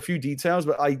give them a few details.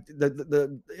 But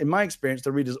in my experience,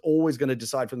 the reader's always going to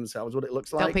decide for themselves what it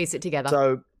looks like. They'll piece it together.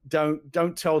 So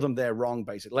don't tell them they're wrong.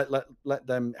 Basically, let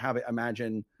them have it.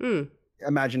 Imagine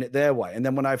it their way. And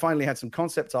then when I finally had some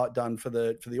concept art done for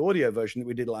the audio version that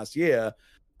we did last year,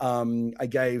 I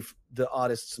gave the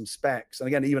artist some specs, and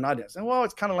again, even I didn't say, well,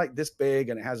 it's kind of like this big,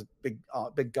 and it has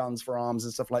big guns for arms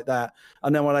and stuff like that.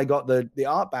 And then when I got the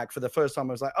art back for the first time,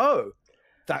 I was like, oh,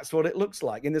 that's what it looks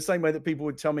like. In the same way that people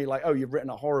would tell me like, oh, you've written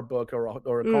a horror book or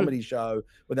a comedy show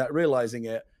without realizing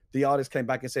it. The artist came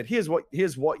back and said, here's what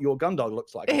your Gundog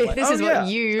looks like. Like, this is what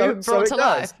you brought to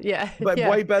life. Yeah. But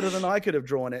way better than I could have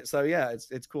drawn it. So yeah,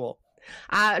 it's cool.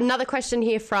 Another question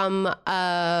here from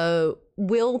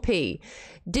Will P.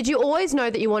 Did you always know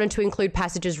that you wanted to include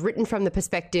passages written from the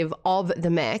perspective of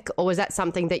the mech, or was that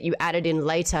something that you added in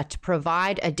later to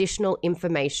provide additional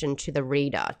information to the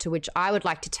reader? To which I would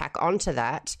like to tack onto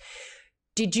that.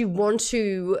 Did you want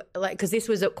to, like, because this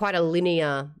was quite a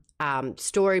linear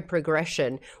story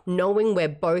progression, knowing where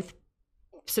both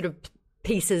sort of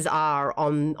pieces are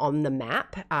on the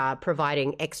map,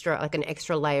 providing an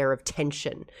extra layer of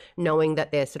tension, knowing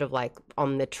that they're sort of like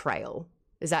on the trail.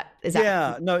 Is that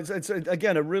yeah, no, it's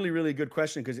again a really, really good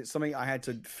question, because it's something I had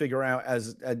to figure out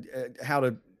as how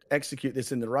to execute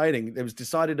this in the writing. It was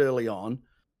decided early on.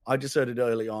 I decided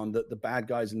early on that the bad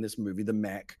guys in this movie, the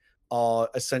mech, are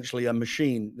essentially a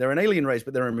machine. They're an alien race,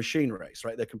 but they're a machine race,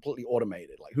 right? They're completely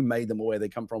automated. Like, who made them or where they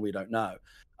come from, we don't know.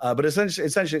 But essentially,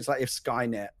 it's like if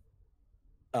Skynet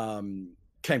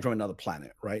came from another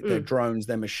planet, right? They're drones,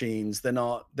 they're machines. They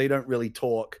don't really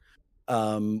talk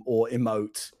or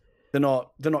emote. They're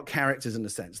not characters in a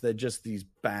sense. They're just these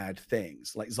bad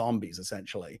things, like zombies,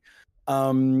 essentially.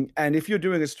 And if you're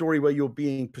doing a story where you're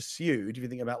being pursued, if you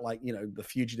think about like, The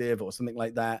Fugitive or something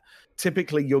like that,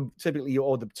 typically you're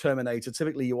or the Terminator,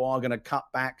 typically you are going to cut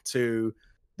back to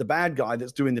the bad guy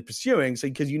that's doing the pursuing. So,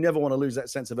 because you never want to lose that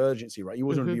sense of urgency, right? You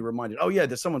always want to be reminded, oh yeah,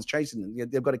 there's someone's chasing them.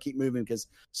 They've got to keep moving because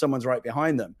someone's right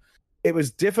behind them. It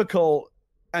was difficult.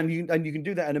 And you can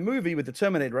do that in a movie with the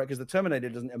Terminator, right? Because the Terminator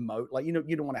doesn't emote. Like, you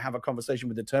don't want to have a conversation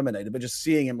with the Terminator, but just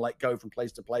seeing him like go from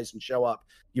place to place and show up,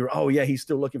 oh yeah, he's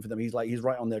still looking for them. He's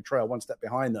right on their trail, one step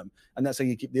behind them. And that's how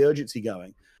you keep the urgency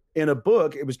going. In a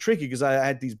book, it was tricky because I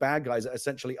had these bad guys that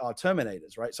essentially are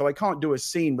Terminators, right? So I can't do a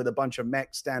scene with a bunch of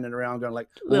mechs standing around going like,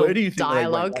 where do you think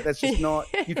dialogue. They went? Like, that's just not,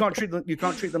 you can't treat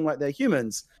them like they're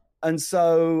humans. And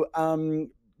so,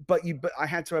 but I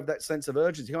had to have that sense of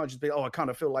urgency. You can't just be, I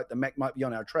kind of feel like the mech might be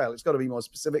on our trail. It's got to be more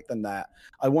specific than that.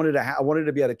 I wanted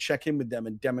to be able to check in with them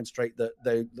and demonstrate that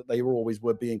they always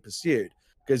were being pursued,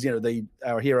 because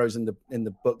our heroes in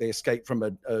the book, they escape from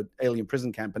a alien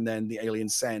prison camp, and then the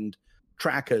aliens send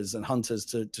trackers and hunters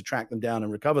to track them down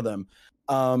and recover them.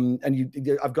 I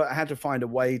had to find a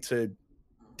way to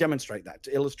demonstrate that,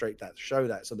 to illustrate that, to show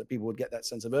that, so that people would get that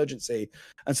sense of urgency.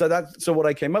 And so what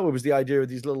I came up with was the idea of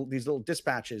these little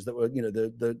dispatches that were,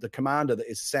 the commander that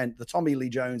is sent, the Tommy Lee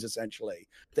Jones essentially,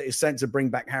 that is sent to bring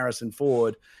back Harrison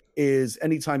Ford. is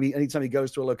anytime he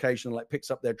goes to a location, like picks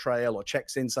up their trail or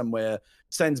checks in somewhere,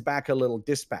 sends back a little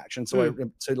dispatch. And so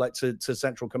to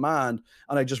Central Command,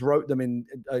 and I just wrote them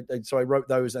so I wrote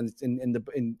those, and in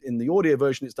the audio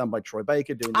version, it's done by Troy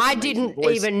Baker doing. I didn't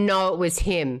even know it was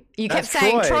him. You kept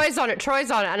saying Troy's on it,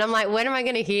 and I'm like, when am I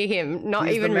going to hear him? Not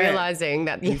even realizing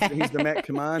that. Yeah. He's the Met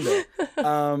commander.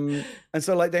 And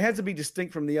so like they had to be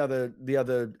distinct from the other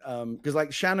because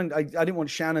like Shannon, I didn't want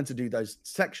Shannon to do those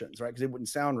sections, right? Because it wouldn't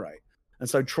sound right. And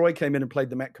so Troy came in and played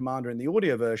the Met commander in the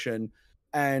audio version.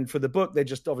 And for the book, they're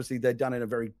done in a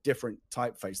very different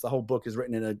typeface. The whole book is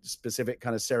written in a specific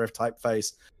kind of serif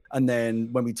typeface. And then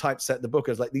when we typeset the book,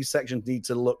 it's like these sections need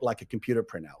to look like a computer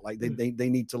printout. Like they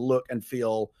need to look and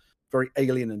feel very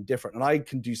alien and different. And I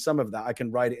can do some of that. I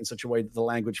can write it in such a way that the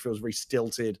language feels very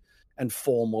stilted and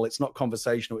formal. It's not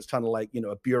conversational. It's kind of like,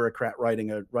 a bureaucrat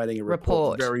writing a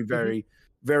report. Very, very,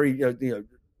 very,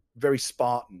 very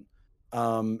Spartan.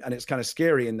 And it's kind of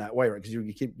scary in that way, right? Because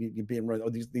you're being right. Oh,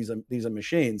 these are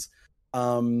machines.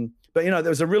 But there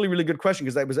was a really, really good question,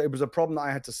 because it was a problem that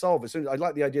I had to solve. As soon as I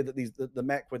like the idea that the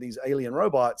mech were these alien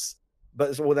robots,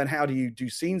 but then how do you do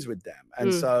scenes with them?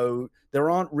 And so there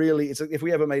aren't really. If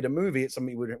we ever made a movie, it's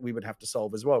something we would have to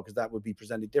solve as well, because that would be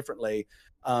presented differently.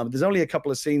 There's only a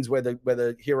couple of scenes where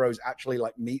the heroes actually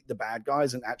like meet the bad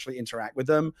guys and actually interact with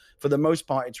them. For the most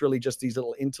part, it's really just these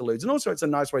little interludes, and also it's a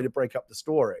nice way to break up the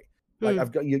story. Like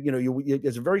I've got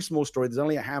it's a very small story. There's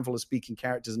only a handful of speaking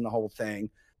characters in the whole thing.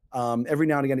 Every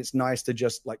now and again, it's nice to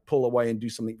just like pull away and do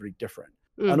something very different.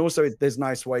 And also there's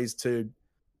nice ways to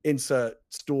insert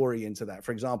story into that.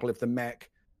 For example, if the mech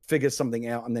figures something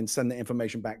out and then send the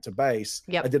information back to base.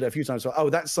 I did it a few times. So,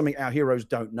 that's something our heroes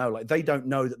don't know. Like they don't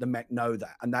know that the mech know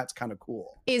that. And that's kind of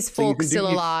cool. Is Falk still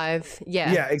alive?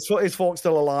 Yeah. Yeah. Is Falk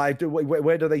still alive?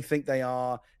 Where do they think they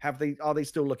are? Are they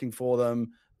still looking for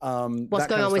them? What's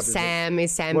going on with Sam?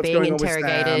 Is Sam being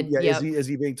interrogated? Yeah, is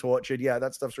he being tortured? Yeah,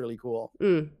 that stuff's really cool.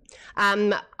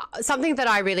 Something that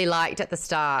I really liked at the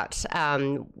start,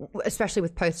 especially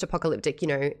with post-apocalyptic,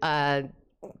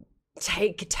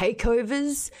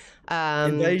 takeovers,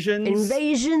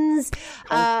 invasions,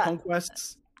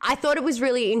 conquests. I thought it was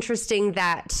really interesting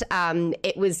that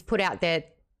it was put out there,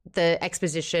 the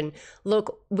exposition.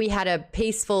 Look, we had a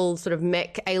peaceful sort of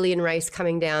mech alien race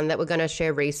coming down that were going to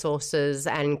share resources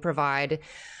and provide.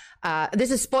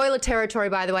 This is spoiler territory,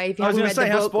 by the way. If you haven't read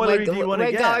the book, we're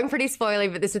going pretty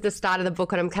spoilery, but this is the start of the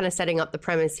book, and I'm kind of setting up the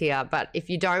premise here. But if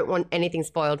you don't want anything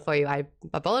spoiled for you, I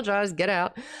apologize. Get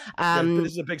out.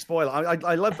 This is a big spoiler.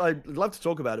 I'd love to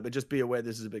talk about it, but just be aware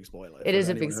this is a big spoiler. It is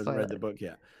a big spoiler. Read the book,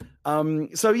 yeah.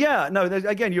 So yeah, no.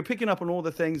 Again, you're picking up on all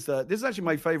the things that. This is actually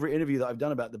my favorite interview that I've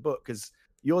done about the book, because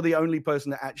you're the only person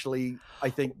that actually,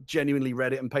 I think, genuinely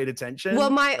read it and paid attention.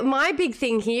 Well, my big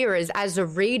thing here is, as a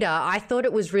reader, I thought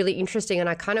it was really interesting, and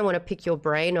I kind of want to pick your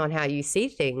brain on how you see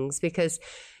things, because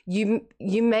you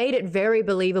made it very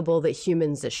believable that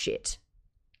humans are shit,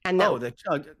 and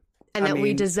that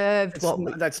we deserved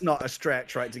what. That's not a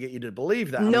stretch, right? To get you to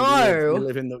believe that. No, we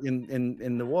live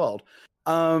in the world.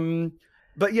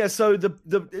 But yeah, so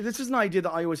this is an idea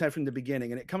that I always had from the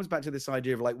beginning, and it comes back to this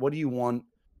idea of like, what do you want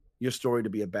your story to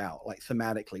be about? Like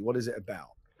thematically, what is it about?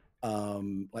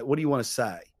 Like, what do you want to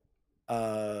say?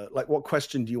 Like, what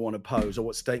question do you want to pose, or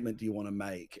what statement do you want to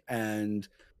make? And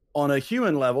on a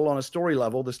human level, on a story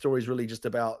level, the story is really just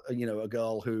about a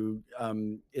girl who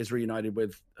is reunited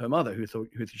with her mother, who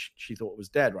she thought was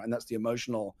dead, right? And that's the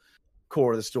emotional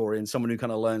core of the story, and someone who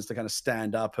kind of learns to kind of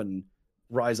stand up and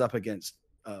rise up against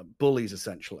bullies,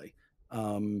 essentially.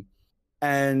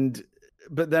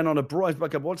 But then on a broad,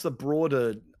 like, what's the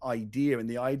broader idea? And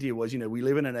the idea was, we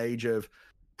live in an age of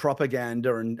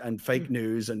propaganda and fake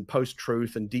news and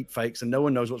post-truth and deep fakes, and no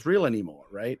one knows what's real anymore,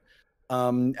 right?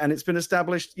 And it's been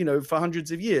established, for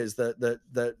hundreds of years that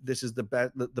this is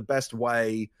the best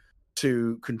way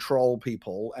to control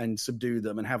people and subdue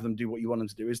them and have them do what you want them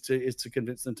to do is to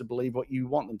convince them to believe what you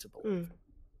want them to believe.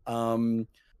 And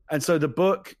so the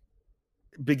book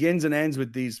begins and ends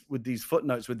with these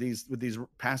footnotes, with these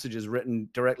passages written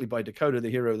directly by Dakota, the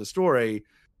hero of the story,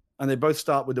 and they both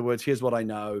start with the words, "Here's what I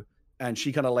know," and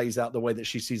she kind of lays out the way that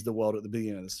she sees the world at the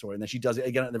beginning of the story, and then she does it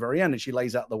again at the very end, and she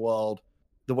lays out the world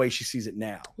the way she sees it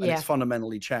now, and it's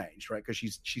fundamentally changed, right? Because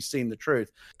she's seen the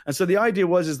truth. And so the idea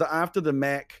is that after the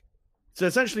mech, so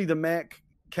essentially the mech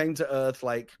came to Earth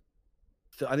like,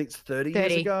 I think it's 30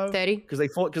 years ago. 30. Because they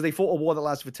fought a war that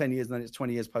lasted for 10 years, and then it's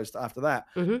 20 years after that.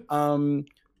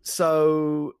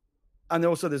 So, and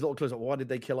also there's little clues like, why did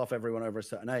they kill off everyone over a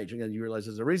certain age? And then you realize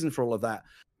there's a reason for all of that.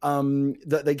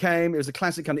 That they came, it was a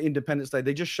classic kind of Independence Day.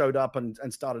 They just showed up and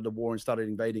started a war and started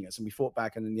invading us, and we fought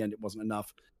back, and in the end it wasn't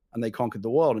enough. and they conquered the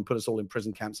world and put us all in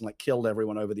prison camps and like killed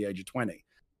everyone over the age of 20.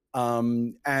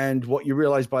 And what you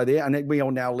realize and we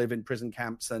all now live in prison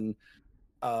camps, and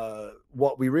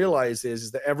what we realize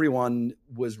is that everyone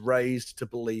was raised to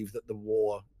believe that the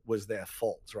war was their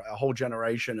fault, right? A whole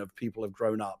generation of people have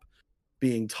grown up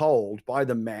being told by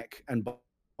the mech and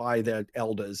by their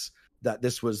elders that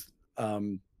this was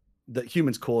that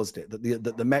humans caused it,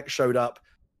 that the mech showed up.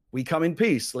 We come in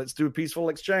peace. Let's do a peaceful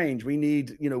exchange. We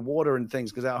need, water and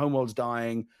things because our homeworld's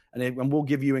dying, and we'll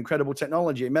give you incredible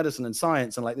technology and medicine and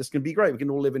science, and like this can be great. We can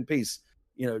all live in peace.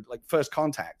 Like first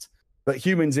contact. But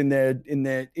humans, in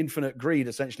their infinite greed,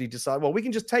 essentially decide, well, we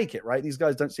can just take it, right? These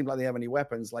guys don't seem like they have any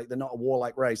weapons. Like they're not a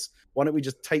warlike race. Why don't we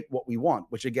just take what we want?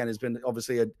 Which again has been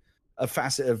obviously a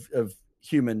facet of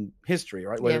human history,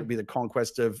 right? Whether it be the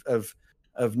conquest of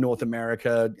North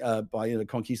America by the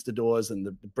conquistadors and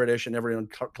the British and everyone,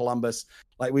 Columbus.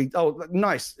 Like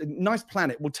nice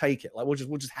planet, we'll take it. Like we'll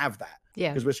just have that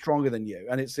because we're stronger than you.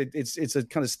 And it's a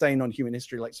kind of stain on human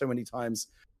history, like so many times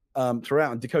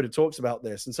throughout. And Dakota talks about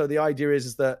this. And so the idea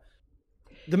is that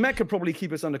the Met could probably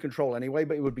keep us under control anyway,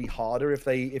 but it would be harder if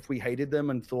we hated them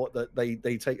and thought that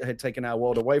they had taken our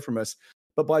world away from us.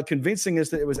 But by convincing us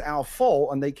that it was our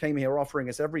fault and they came here offering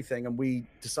us everything and we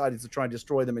decided to try and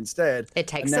destroy them instead. It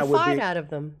takes the fight out of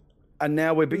them. And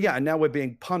now we're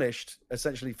being punished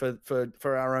essentially for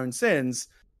our own sins.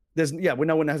 No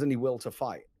one has any will to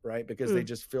fight, right? Because they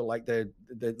just feel like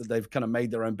they've kind of made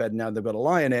their own bed, now they've got to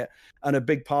lie in it. And a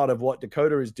big part of what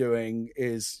Dakota is doing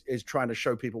is trying to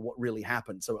show people what really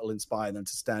happened, so it'll inspire them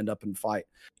to stand up and fight.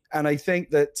 And I think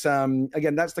that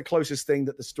again, that's the closest thing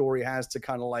that the story has to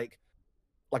kind of like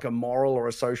a moral or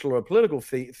a social or a political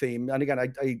theme. And again,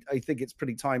 I think it's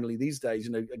pretty timely these days,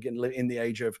 again, in the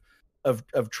age of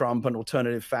Trump and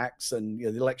alternative facts, and the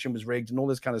election was rigged and all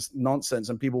this kind of nonsense,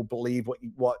 and people believe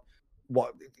what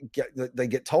they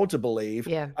get told to believe.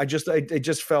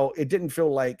 It didn't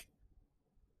feel like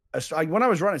when I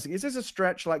was writing, is this a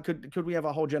stretch? Like, could we have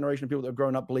a whole generation of people that have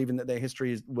grown up believing that their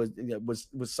history was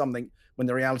something when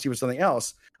the reality was something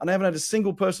else? And I haven't had a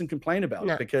single person complain about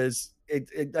it, because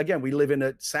again, we live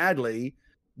in sadly,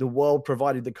 the world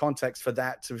provided the context for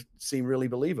that to seem really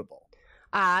believable.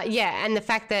 And the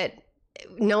fact that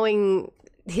knowing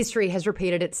history has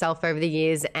repeated itself over the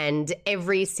years, and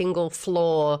every single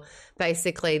flaw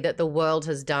basically that the world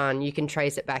has done, you can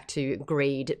trace it back to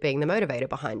greed being the motivator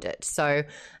behind it. So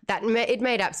that it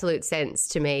made absolute sense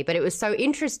to me. But it was so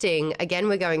interesting, again,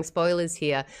 we're going spoilers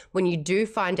here, when you do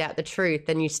find out the truth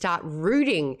and you start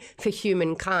rooting for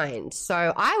humankind.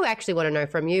 So I actually want to know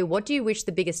from you, what do you wish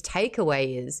the biggest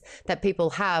takeaway is that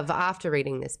people have after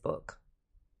reading this book?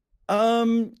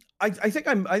 I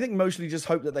think mostly just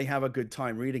hope that they have a good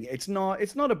time reading it. It's not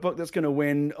a book that's going to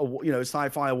win,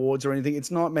 sci-fi awards or anything. It's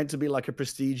not meant to be like a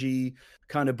prestige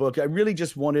kind of book. I really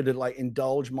just wanted to like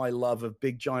indulge my love of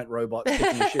big giant robots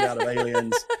kicking the shit out of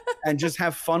aliens and just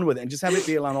have fun with it, and just have it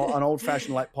be an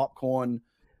old-fashioned like popcorn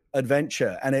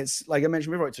adventure. And it's like I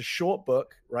mentioned before, it's a short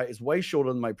book, right? It's way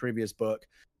shorter than my previous book,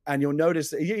 and you'll notice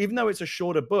that even though it's a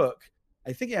shorter book,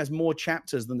 I think it has more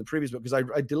chapters than the previous book, because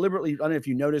I deliberately, I don't know if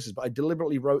you noticed this, but I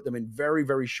deliberately wrote them in very,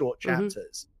 very short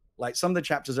chapters. Like some of the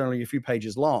chapters are only a few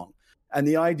pages long. And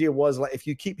the idea was like, if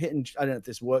you keep hitting, I don't know if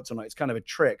this works or not, it's kind of a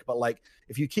trick, but like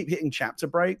if you keep hitting chapter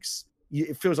breaks,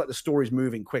 it feels like the story's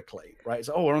moving quickly, right?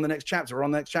 So, we're on the next chapter, we're on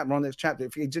the next chapter, we're on the next chapter.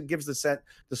 If it gives the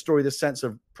story this sense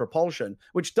of propulsion,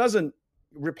 which doesn't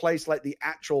replace like the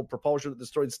actual propulsion of the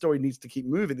story needs to keep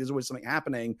moving. There's always something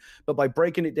happening, but by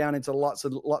breaking it down into lots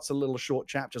of little short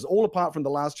chapters, all apart from the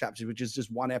last chapter, which is just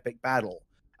one epic battle,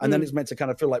 and then it's meant to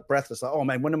kind of feel like breathless, like, oh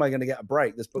man, when am I going to get a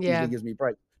break? This book usually gives me a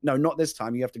break. No, not this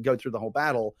time. You have to go through the whole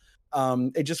battle.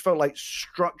 It just felt like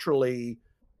structurally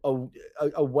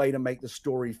a way to make the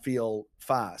story feel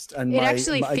fast, and it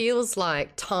actually feels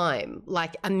like time,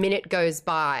 like a minute goes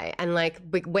by, and like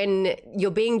when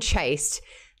you're being chased,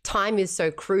 time is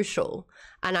so crucial,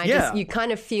 and you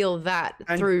kind of feel that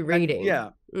through reading.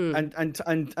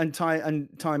 And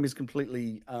time is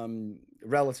completely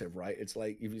relative, right? It's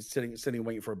like if you're sitting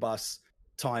waiting for a bus,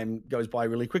 time goes by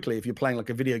really quickly. If you're playing like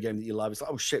a video game that you love, it's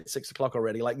like, oh shit, 6 o'clock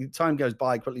already. Like time goes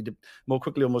by more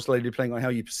quickly or more slowly depending on how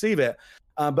you perceive it.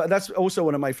 But that's also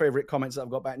one of my favorite comments that I've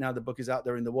got back now the book is out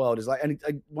there in the world, is like, and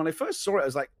when I first saw it, I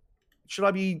was like, should I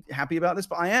be happy about this?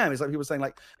 But I am. It's like people saying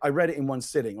like, I read it in one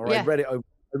sitting, or I read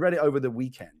it over the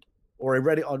weekend, or I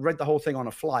read the whole thing on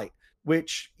a flight,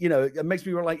 which, it makes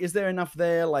me like, is there enough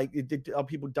there? Like, are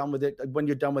people done with it? When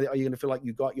you're done with it, are you going to feel like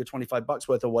you got your $25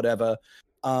 worth or whatever?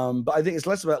 But I think it's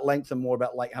less about length and more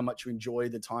about like how much you enjoy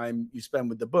the time you spend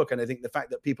with the book. And I think the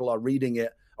fact that people are reading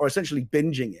it or essentially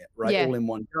binging it, right, all in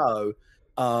one go,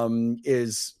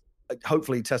 is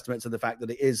hopefully testament to the fact that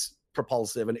it is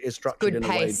propulsive and it is structured in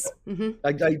pace. a way.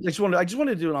 I just wanted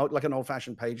to do like an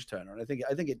old-fashioned page turner, and I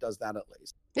think it does that at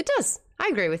least. It does. I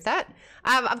agree with that.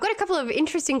 I've got a couple of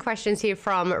interesting questions here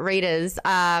from readers.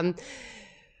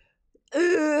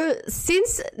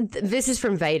 Since this is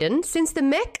from Vaden, since the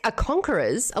mech are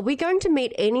conquerors, are we going to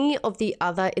meet any of the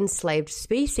other enslaved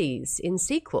species in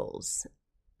sequels?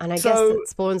 And I guess it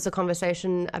spawns the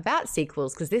conversation about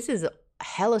sequels, because this is a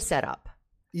hella setup.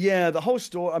 Yeah, the whole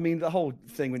story. I mean, the whole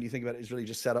thing, when you think about it, is really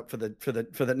just set up for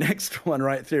the next one,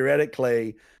 right?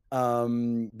 Theoretically,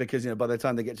 because by the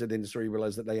time they get to the industry, you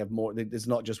realize that they have more. There's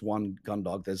not just one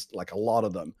Gundog. There's like a lot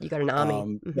of them. You got an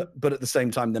army, but at the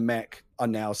same time, the mech are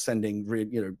now sending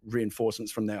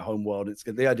reinforcements from their home world.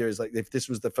 The idea is like, if this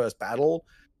was the first battle,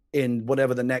 in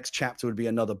whatever the next chapter would be,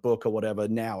 another book or whatever,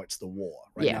 now it's the war.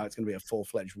 Right now, it's going to be a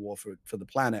full-fledged war for the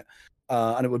planet.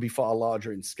 And it would be far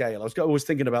larger in scale. I was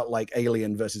thinking about like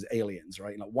Alien versus Aliens,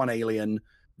 right? Like one alien,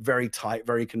 very tight,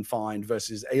 very confined,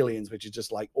 versus Aliens, which is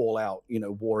just like all out,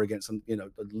 war against some,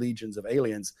 legions of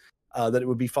aliens. That it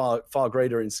would be far, far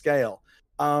greater in scale.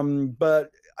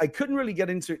 But I couldn't really get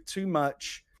into it too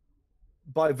much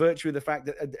by virtue of the fact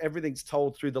that everything's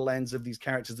told through the lens of these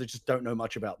characters that just don't know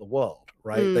much about the world,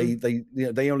 right?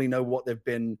 They only know what they've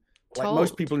been told. Like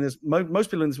most people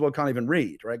in this world can't even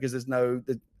read, right? Because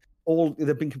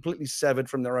they've been completely severed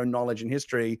from their own knowledge and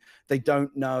history. They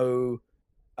don't know,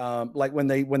 like when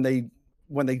they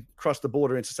cross the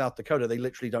border into South Dakota, they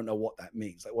literally don't know what that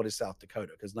means. Like, what is South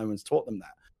Dakota? Because no one's taught them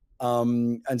that.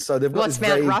 And so they've got what's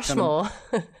Mount Rushmore?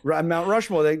 Right, Mount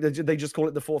Rushmore. They just call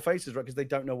it the Four Faces, right? Because they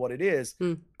don't know what it is.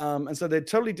 And so they're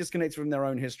totally disconnected from their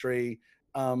own history.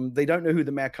 They don't know who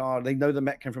the mech are. They know the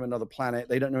mech came from another planet.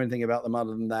 They don't know anything about them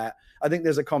other than that. I think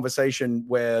there's a conversation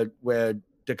where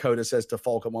Dakota says to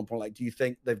Falk at one point, like, do you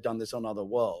think they've done this on other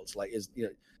worlds? Like,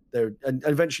 and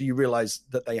eventually you realize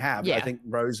that they have. Yeah. I think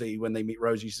Rosie, when they meet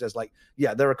Rosie, she says, like,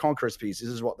 yeah, they're a conqueror species.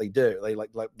 This is what they do. They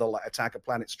they'll attack a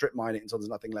planet, strip mine it until there's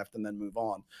nothing left, and then move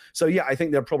on. So yeah, I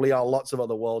think there probably are lots of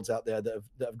other worlds out there that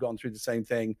have gone through the same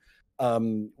thing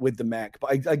with the mech.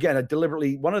 But I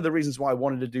deliberately, one of the reasons why I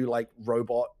wanted to do like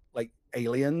robot, like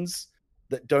aliens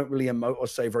that don't really emote or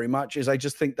say very much is I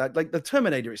just think that like the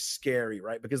Terminator is scary,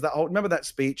 right? Because remember that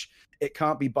speech, it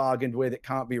can't be bargained with, it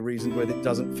can't be reasoned with, it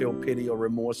doesn't feel pity or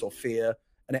remorse or fear,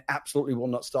 and it absolutely will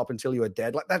not stop until you are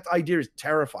dead. Like, that idea is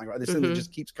terrifying, right? This thing that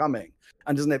just keeps coming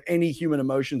and doesn't have any human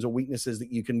emotions or weaknesses that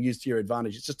you can use to your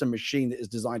advantage. It's just a machine that is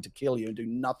designed to kill you and do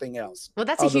nothing else. Well,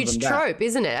 that's a huge trope,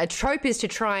 isn't it? A trope is to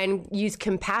try and use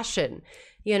compassion,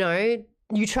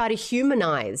 you try to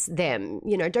humanize them.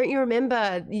 Don't you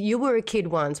remember you were a kid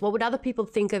once? What would other people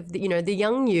think of, the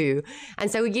young you? And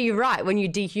so you're right. When you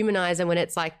dehumanize and when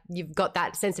it's like you've got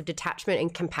that sense of detachment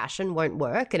and compassion won't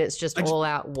work and it's just all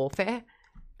out warfare.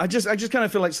 I just kind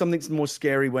of feel like something's more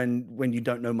scary when you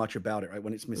don't know much about it, right?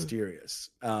 When it's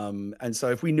mysterious. And so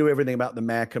if we knew everything about the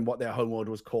mech and what their homeworld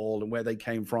was called and where they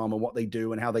came from and what they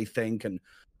do and how they think and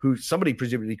who somebody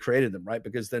presumably created them, right?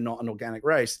 Because they're not an organic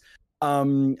race.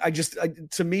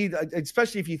 To me,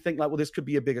 especially if you think like, well, this could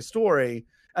be a bigger story,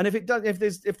 and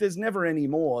if there's never any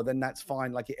more, then that's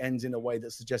fine. Like, it ends in a way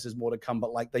that suggests there's more to come.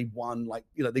 But like, they won, like,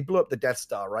 they blew up the Death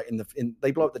Star, right?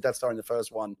 They blew up the Death Star in the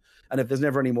first one, and if there's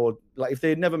never any more, like, if they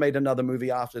had never made another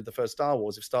movie after the first Star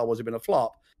Wars, if Star Wars had been a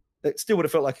flop, it still would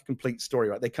have felt like a complete story,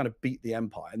 right? They kind of beat the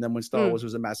Empire, and then when Star Wars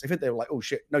was a massive hit, they were like, oh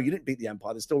shit, no, you didn't beat the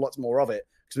Empire. There's still lots more of it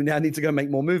because we now need to go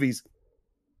make more movies.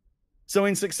 So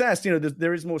in success,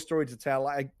 there is more story to tell.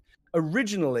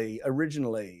 Originally,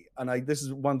 and this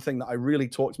is one thing that I really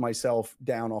talked myself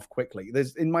down off quickly.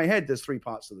 In my head, there's 3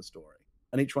 parts to the story,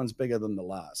 and each one's bigger than the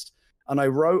last. And I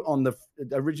wrote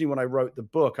originally when I wrote the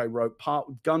book, I wrote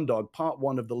Gundog, part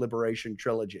 1 of the Liberation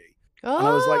trilogy. Oh. And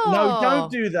I was like, no,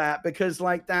 don't do that, because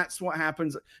like that's what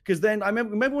happens. Because then I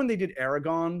remember when they did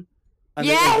Aragon. And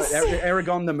yes, it was like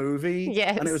Aragon the movie,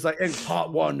 yes, and it was like it's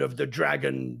part 1 of the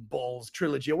Dragon Balls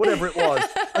trilogy or whatever it was.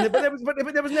 but there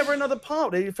was never another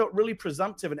part. It felt really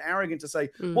presumptive and arrogant to say,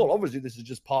 well, obviously this is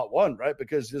just part 1, right?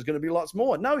 Because there's going to be lots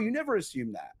more. No, you never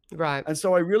assume that, right? And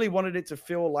so I really wanted it to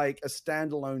feel like a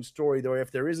standalone story, though.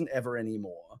 If there isn't ever any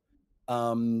more,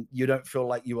 you don't feel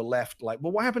like you were left like,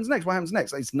 well, what happens next? What happens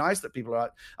next? It's nice that people are.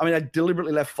 I mean, I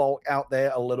deliberately left Falk out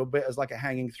there a little bit as like a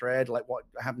hanging thread, like what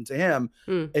happened to him.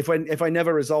 If I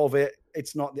never resolve it,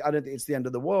 it's not. I don't think it's the end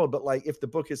of the world. But like, if the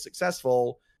book is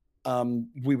successful,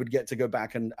 we would get to go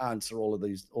back and answer all of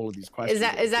these questions.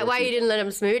 Is that why you didn't let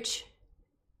him smooch?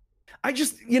 I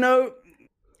just,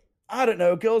 I don't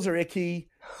know. Girls are icky,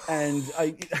 and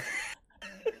I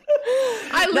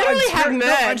I literally have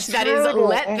merch that is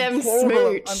let them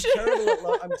smooch.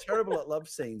 I'm terrible at love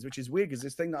scenes, which is weird because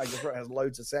this thing that I just wrote has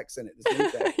loads of sex in it.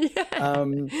 Yeah.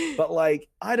 But like,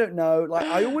 I don't know. Like,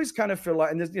 I always kind of feel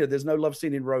like, and there's no love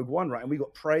scene in Rogue One, right? And we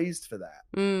got praised for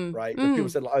that, right? People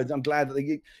said, like, oh, I'm glad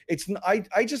that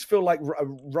I just feel like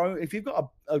if you've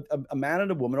got a man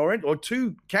and a woman or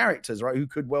two characters, right, who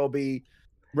could well be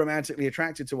romantically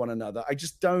attracted to one another, I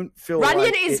just don't feel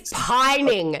Runyon is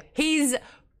pining. He's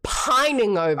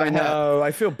pining over her. I know.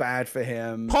 I feel bad for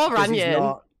him. Poor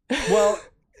Runyon. Well,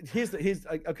 here's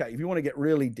okay. If you want to get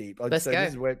really deep, I'd say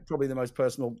this is where probably the most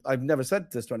personal. I've never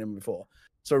said this to anyone before.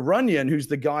 So Runyon, who's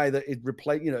the guy that is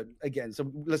replaced, again.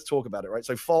 So let's talk about it, right?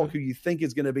 So Falk, who you think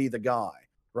is going to be the guy,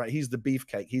 right? He's the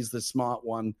beefcake. He's the smart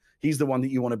one. He's the one that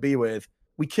you want to be with.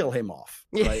 We kill him off,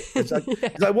 right? I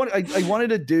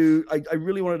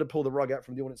really wanted to pull the rug out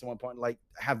from the audience at one point, and like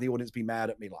have the audience be mad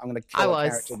at me. Like, I'm going to kill a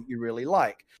character that you really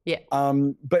like. Yeah.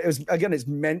 But it's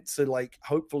meant to like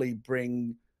hopefully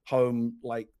bring home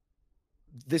like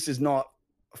this is not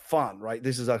fun, right?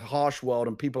 This is a harsh world,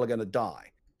 and people are going to die.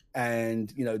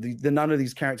 And none of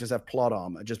these characters have plot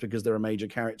armor just because they're a major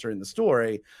character in the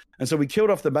story. And so we killed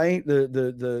off the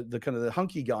kind of the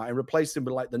hunky guy and replaced him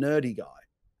with like the nerdy guy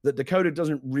that Dakota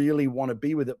doesn't really want to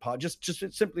be with at part. Just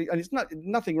simply, and it's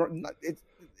nothing wrong.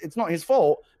 It's not his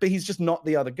fault, but he's just not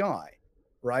the other guy,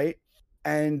 right?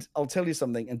 And I'll tell you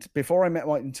something. And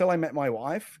until I met my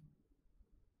wife,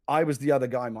 I was the other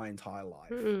guy my entire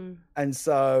life. And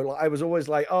so like, I was always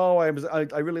like, oh, I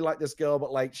really like this girl,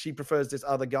 but like she prefers this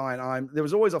other guy, and there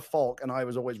was always a Falk, and I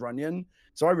was always Runyon.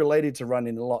 So I related to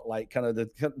Runyon a lot, like kind of the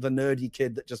nerdy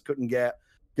kid that just couldn't get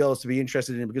girls to be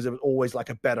interested in him because it was always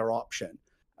like a better option.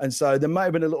 And so there might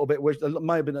have been a little bit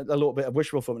of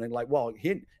wishful thinking, like, well,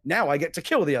 now I get to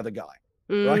kill the other guy.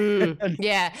 Right?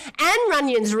 Yeah. And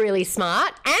Runyon's really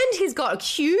smart, and he's got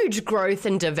huge growth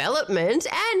and development,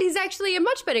 and he's actually a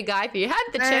much better guy if you have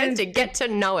the chance to get to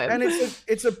know him. And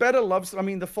it's a better love. I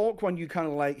mean, the Falk one, you kind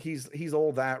of like, he's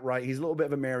all that, right? He's a little bit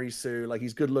of a Mary Sue. Like,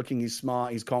 he's good looking, he's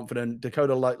smart, he's confident.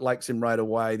 Dakota likes him right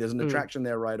away. There's an attraction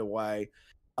there right away.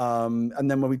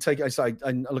 And then when we take it,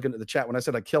 I'm looking at the chat, when I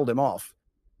said I killed him off,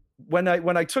 when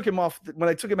I took him out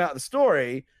of the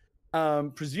story,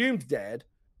 presumed dead,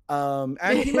 and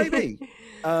he may be.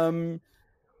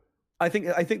 I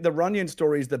think the Runyon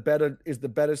story is the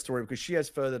better story because she has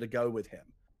further to go with him,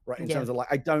 right? In terms of like,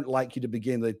 I don't like you to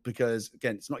begin with because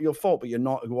again, it's not your fault, but you're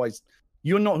not who I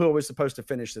was supposed to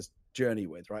finish this journey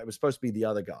with, right? It was supposed to be the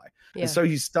other guy, and so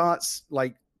he starts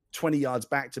like 20 yards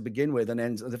back to begin with,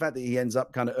 and the fact that he ends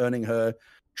up kind of earning her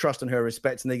trust and her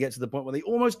respect, and they get to the point where they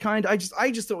almost kind of,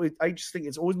 I just think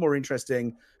it's always more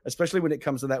interesting, especially when it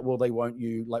comes to that will they won't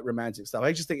you like romantic stuff.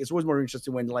 I just think it's always more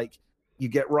interesting when like you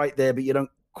get right there but you don't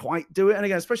quite do it. And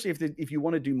again, especially if you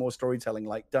want to do more storytelling,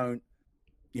 like don't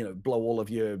blow all of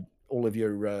your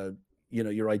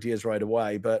your ideas right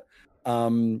away. But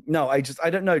no, I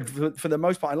don't know, for the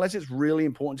most part, unless it's really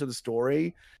important to the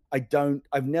story,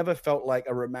 I've never felt like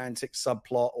a romantic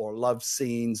subplot or love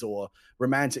scenes or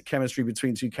romantic chemistry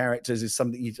between two characters is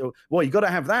something you got to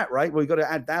have that, right? Well, you got to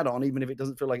add that on, even if it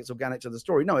doesn't feel like it's organic to the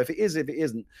story. No, if it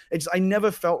isn't. I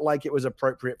never felt like it was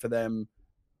appropriate for them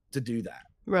to do that.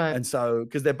 Right. And so,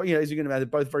 because they're, as you're going to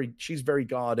they're both she's very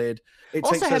guarded.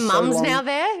 Also, her mum's now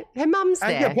there. Her mum's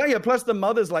there. Yeah, plus the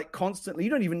mother's like constantly,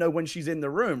 you don't even know when she's in the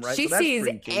room, right? She sees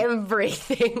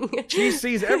everything. She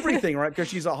sees everything, right? Because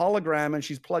she's a hologram and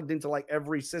she's plugged into like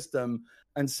every system.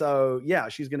 And so, yeah,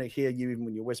 she's going to hear you even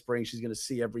when you're whispering. She's going to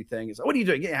see everything. It's like, what are you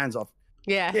doing? Get your hands off.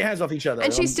 Yeah. Get your hands off each other.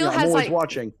 And she still has like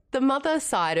watching the mother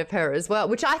side of her as well,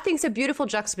 which I think is a beautiful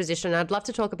juxtaposition. I'd love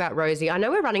to talk about Rosie. I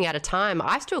know we're running out of time.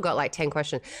 I still got like 10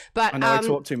 questions, but I know I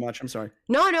talk too much. I'm sorry.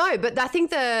 No, but I think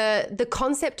the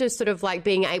concept of sort of like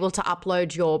being able to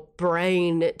upload your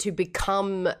brain to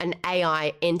become an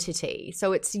AI entity.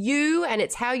 So it's you and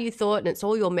it's how you thought and it's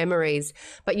all your memories,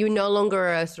 but you're no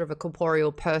longer a sort of a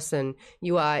corporeal person.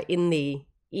 You are in the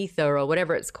ether or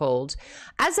whatever it's called.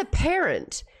 As a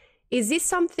parent, is this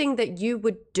something that you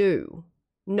would do,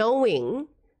 knowing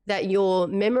that your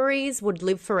memories would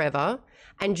live forever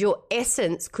and your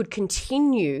essence could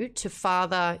continue to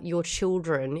father your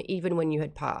children even when you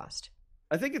had passed?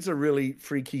 I think it's a really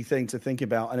freaky thing to think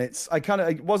about, and it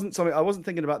wasn't something I wasn't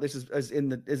thinking about this as in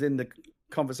the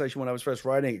conversation when I was first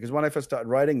writing it, because when I first started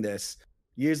writing this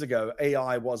years ago,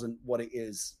 AI wasn't what it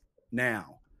is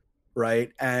now.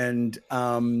 Right. And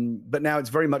but now it's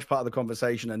very much part of the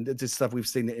conversation, and this stuff we've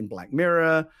seen it in Black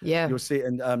Mirror. Yeah, you'll see it.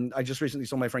 And I just recently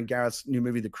saw my friend Gareth's new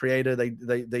movie, The Creator.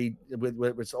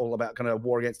 It's all about kind of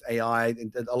war against AI,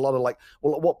 and a lot of like,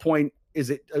 well, at what point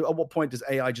does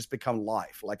AI just become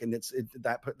life? Like, and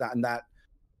that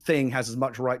thing has as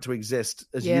much right to exist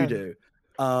as you do.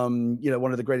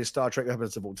 One of the greatest Star Trek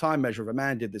episodes of all time, Measure of a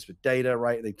Man, did this with Data,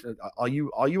 right? Are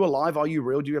you alive? Are you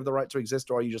real? Do you have the right to exist,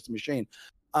 or are you just a machine?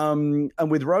 And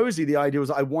with Rosie, the idea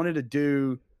was I wanted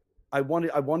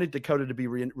Dakota to be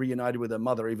reunited with her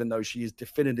mother, even though she is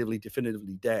definitively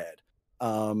dead.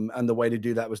 And the way to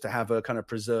do that was to have her kind of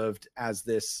preserved as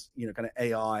this, kind of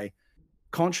AI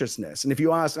consciousness. And if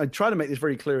you ask, I try to make this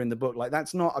very clear in the book, like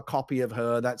that's not a copy of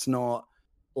her. That's not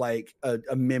like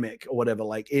a mimic or whatever.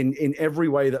 Like in every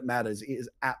way that matters, it is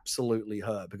absolutely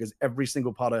her, because every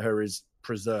single part of her is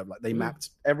preserved. Like they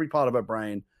mapped every part of her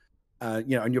brain. And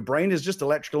your brain is just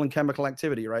electrical and chemical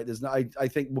activity, right? I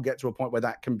think we'll get to a point where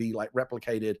that can be like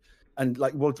replicated, and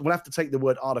like we'll have to take the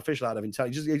word artificial out of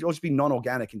intelligence. It'll just be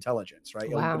non-organic intelligence, right?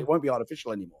 Wow. It won't be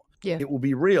artificial anymore. Yeah. It will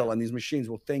be real, and these machines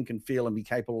will think and feel and be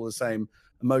capable of the same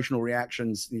emotional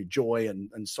reactions, joy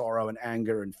and sorrow and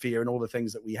anger and fear and all the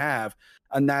things that we have.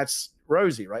 And that's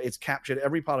Rosie, right? It's captured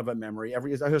every part of her memory.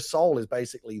 Her soul is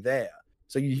basically there.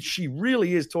 So she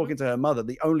really is talking to her mother.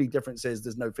 The only difference is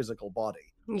there's no physical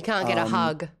body. You can't get a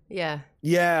hug. Yeah.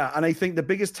 Yeah. And I think the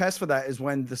biggest test for that is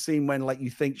when like you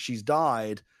think she's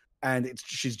died and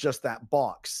she's just that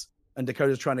box, and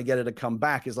Dakota's trying to get her to come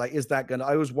back. Is like,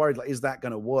 I was worried, like, is that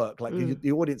going to work? Like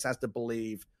the audience has to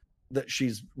believe that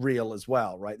she's real as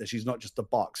well, right? That she's not just a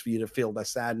box for you to feel their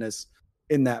sadness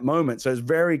in that moment. So it's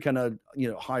very kind of,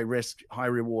 high risk, high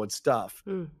reward stuff.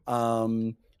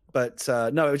 But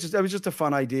no, it was just a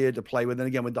fun idea to play with. And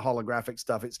again, with the holographic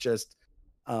stuff, it's just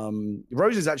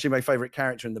Rose is actually my favorite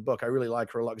character in the book. I really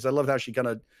like her a lot because I love how she kind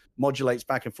of modulates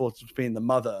back and forth between the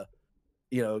mother,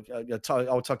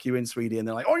 I'll tuck you in, sweetie, and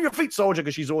they're like, on your feet, soldier,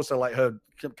 because she's also like her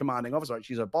commanding officer, right?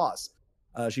 She's her boss.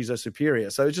 She's a superior.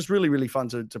 So it's just really, really fun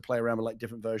to play around with like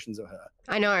different versions of her.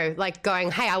 I know, like going,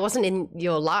 hey, I wasn't in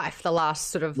your life the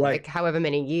last sort of like however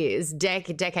many years,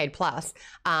 decade plus.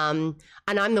 And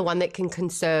I'm the one that can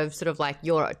conserve sort of like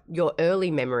your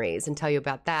early memories and tell you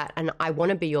about that. And I want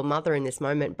to be your mother in this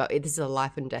moment, but this is a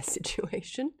life and death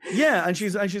situation. Yeah. And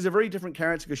she's a very different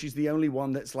character because she's the only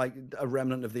one that's like a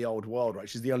remnant of the old world, right?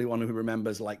 She's the only one who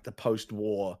remembers like the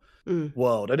post-war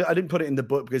world. I didn't put it in the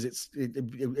book because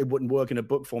it wouldn't work in a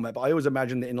book format, but I always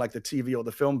imagined that in like the TV or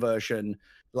the film version,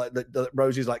 like the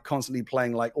Rosie's like constantly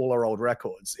playing like all her old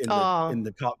records in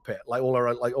the cockpit, like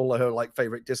all of her like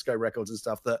favorite disco records and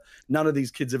stuff that none of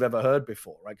these kids have ever heard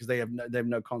before, right? Because they have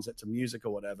no concept of music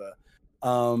or whatever.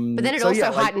 But then it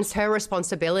also heightens her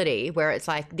responsibility, where it's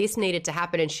like this needed to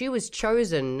happen, and she was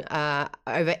chosen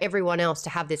over everyone else to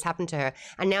have this happen to her,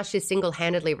 and now she's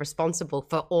single-handedly responsible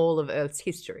for all of Earth's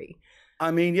history. I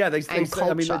mean, yeah, there's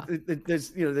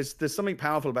something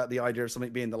powerful about the idea of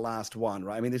something being the last one,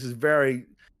 right? I mean, this is very,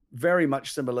 very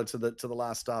much similar to the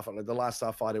Last Starfighter. Like, the Last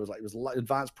Starfighter was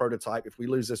advanced prototype. If we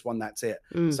lose this one, that's it.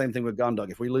 Same thing with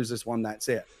Gundog. If we lose this one, that's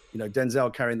it.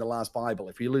 Denzel carrying the last Bible.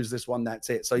 If you lose this one,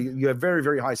 that's it. So you have very,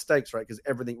 very high stakes, right? Because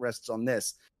everything rests on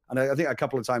this. And I think a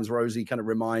couple of times Rosie kind of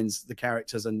reminds the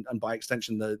characters and by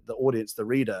extension the audience, the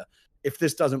reader, if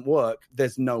this doesn't work,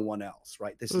 there's no one else,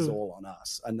 right? This is all on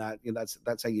us. And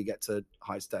that's how you get to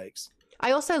high stakes.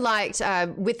 I also liked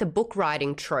with the book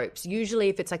writing tropes, usually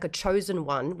if it's like a chosen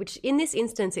one, which in this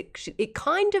instance, it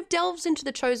kind of delves into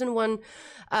the chosen one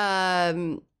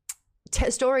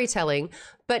storytelling.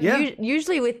 But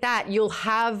usually with that, you'll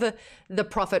have the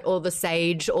prophet or the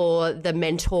sage or the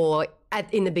mentor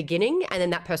in the beginning, and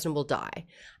then that person will die.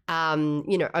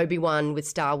 Obi-Wan with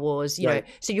Star Wars, know,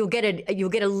 so you'll get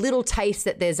a little taste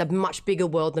that there's a much bigger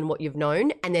world than what you've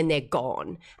known, and then they're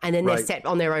gone, and then they're set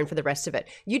on their own for the rest of it.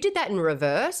 You did that in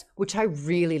reverse, which I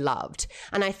really loved,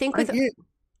 and I think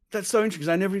that's so interesting because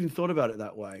I never even thought about it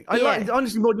that way.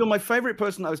 Honestly, Maud, you're my favorite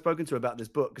person I've spoken to about this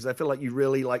book because I feel like you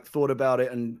really like thought about it.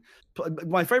 And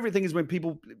my favorite thing is when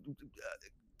people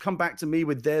come back to me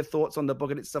with their thoughts on the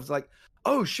book and it's stuff like,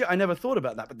 oh shit, I never thought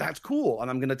about that, but that's cool. And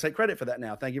I'm going to take credit for that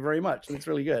now. Thank you very much. It's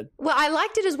really good. Well, I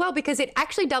liked it as well because it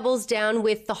actually doubles down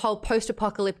with the whole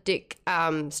post-apocalyptic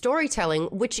storytelling,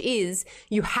 which is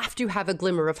you have to have a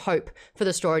glimmer of hope for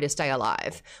the story to stay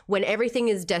alive. When everything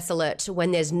is desolate,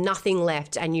 when there's nothing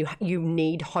left and you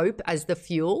need hope as the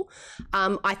fuel.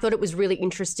 I thought it was really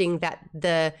interesting that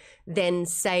the then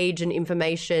sage and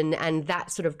information and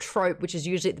that sort of trope, which is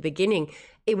usually at the beginning,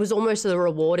 it was almost the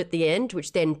reward at the end,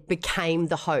 which then became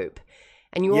the hope.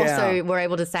 And you also were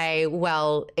able to say,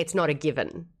 well, it's not a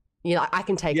given. I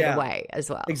can take it away as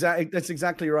well. Exactly. That's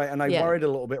exactly right. And I worried a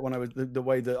little bit when I was the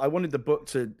way that I wanted the book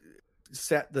to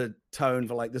set the tone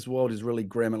for like, this world is really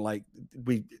grim and like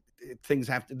the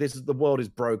world is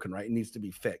broken, right? It needs to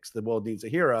be fixed. The world needs a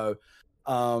hero.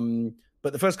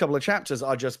 But the first couple of chapters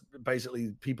are just basically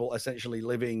people essentially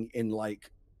living in like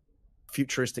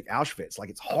futuristic Auschwitz. Like,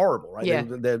 it's horrible, right? Yeah.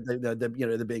 They're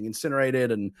being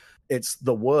incinerated, and it's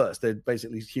the worst. They're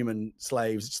basically human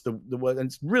slaves. It's the worst, and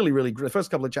it's really, really grim. The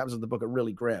first couple of chapters of the book are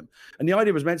really grim. And the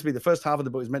idea was meant to be, the first half of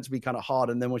the book is meant to be kind of hard,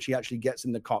 and then when she actually gets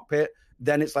in the cockpit,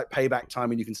 then it's like payback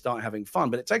time, and you can start having fun.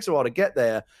 But it takes a while to get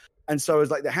there. And so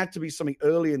it's like there had to be something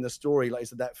early in the story, like I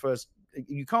said, that first,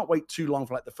 you can't wait too long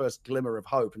for like the first glimmer of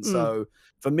hope. And so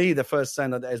for me, the first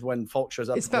scene is when Falk shows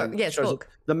up. It's Falk.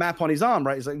 The map on his arm,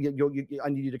 right? It's like, I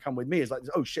need you to come with me. It's like,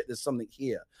 oh shit, there's something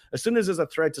here. As soon as there's a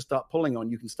thread to start pulling on,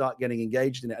 you can start getting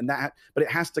engaged in it. But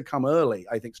it has to come early,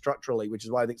 I think, structurally, which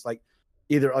is why I think it's like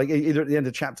either at the end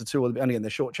of chapter 2 or only in the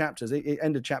short chapters,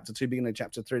 end of chapter 2, beginning of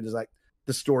chapter 3, there's like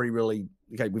the story really,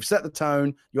 okay, we've set the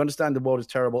tone. You understand the world is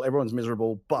terrible. Everyone's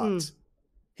miserable, but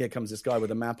here comes this guy with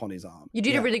a map on his arm. You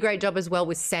did a really great job as well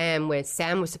with Sam, where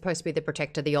Sam was supposed to be the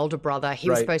protector, the older brother. He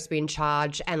was supposed to be in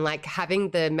charge, and like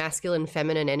having the masculine,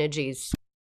 feminine energies.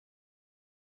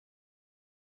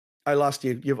 I lost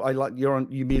you. You're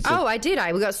on. You muted. Oh, I did.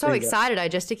 I got so excited. I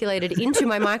gesticulated into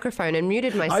my microphone and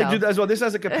muted myself. I do that as well. This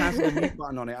has a capacitive mute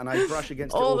button on it, and I brush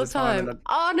against it all the time.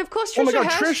 And of course, Trisha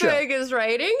Hershberger's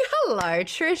rating. Hello,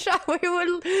 Trisha. We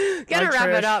will get to wrap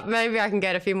it up. Maybe I can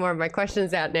get a few more of my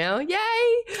questions out now. Yay!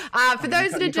 For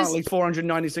those that are just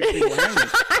 496 people.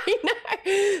 I know.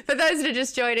 For those that are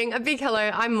just joining, a big hello.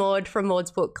 I'm Maud from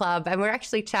Maud's Book Club, and we're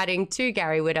actually chatting to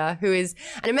Gary Whitta, who is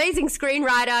an amazing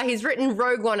screenwriter. He's written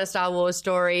Rogue One, a Star Wars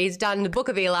story. He's done The Book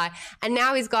of Eli, and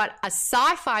now he's got a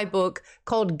sci-fi book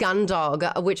called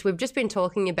Gundog, which we've just been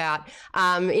talking about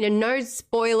in a no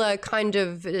spoiler kind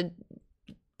of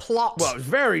plot. Well, it's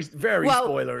very, very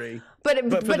spoilery. But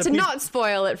to not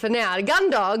spoil it for now,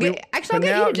 Gundog, actually, I'll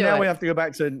get you to do it. Now we have to go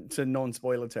back to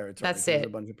non-spoiler territory. That's it. There's a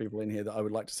bunch of people in here that I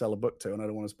would like to sell a book to, and I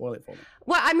don't want to spoil it for them.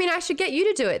 Well, I mean, I should get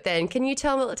you to do it then. Can you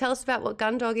tell us about what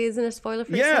Gundog is in a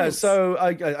spoiler-free sense? So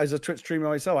I, as a Twitch streamer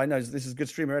myself, I know this is good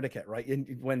streamer etiquette, right?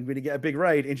 When you get a big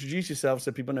raid, introduce yourself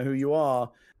so people know who you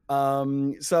are.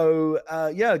 Gundog,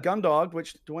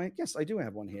 which yes, I do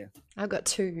have one here. I've got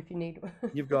 2 if you need one.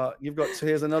 You've got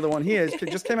here's another one here.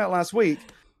 It just came out last week.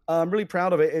 I'm really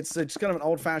proud of it. It's kind of an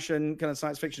old-fashioned kind of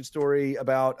science fiction story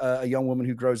about a young woman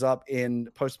who grows up in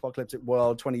post-apocalyptic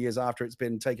world 20 years after it's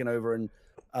been taken over and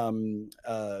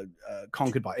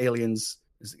conquered by aliens,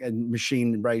 a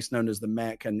machine race known as the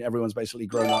Mech, and everyone's basically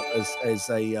grown up as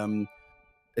a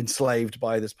enslaved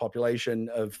by this population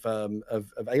of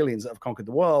aliens that have conquered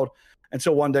the world.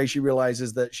 Until one day she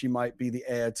realizes that she might be the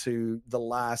heir to the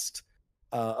last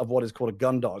of what is called a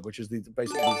Gundog, which is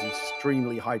basically these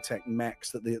extremely high-tech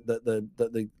mechs that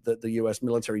the U.S.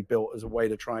 military built as a way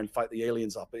to try and fight the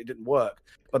aliens up, but it didn't work.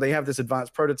 But they have this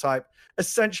advanced prototype.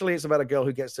 Essentially, it's about a girl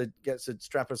who gets to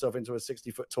strap herself into a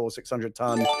 60-foot tall,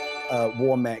 600-ton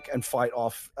war mech and fight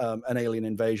off an alien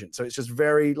invasion. So it's just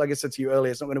very, like I said to you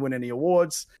earlier, it's not going to win any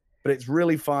awards, but it's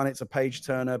really fun. It's a page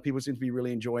turner. People seem to be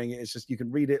really enjoying it. It's just, you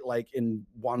can read it like in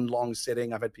one long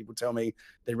sitting. I've had people tell me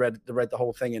they read the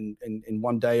whole thing in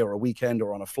one day or a weekend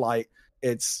or on a flight.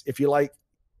 It's, if you like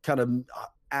kind of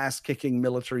ass kicking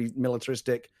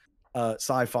militaristic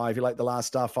sci-fi, if you like The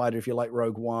Last Starfighter, if you like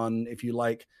Rogue One, if you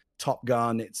like Top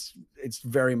Gun, it's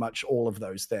very much all of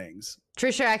those things.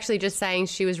 Trisha actually just saying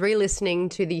she was re-listening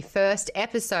to the first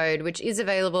episode, which is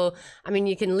available. I mean,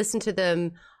 you can listen to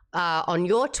them on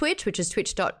your Twitch, which is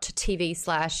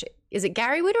twitch.tv/ is it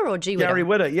Gary Whitta or G Whitta? Gary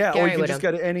Whitta, yeah. Gary or you can Whitta. just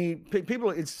go to any people.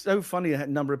 It's so funny, a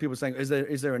number of people saying, is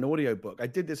there an audio book? I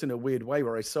did this in a weird way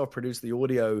where I self-produced the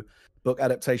audio book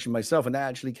adaptation myself, and that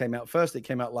actually came out first. It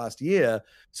came out last year.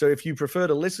 So if you prefer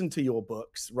to listen to your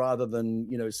books rather than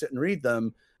sit and read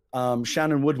them,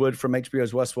 Shannon Woodward from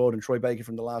HBO's Westworld and Troy Baker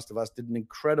from The Last of Us did an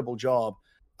incredible job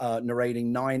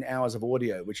narrating 9 hours of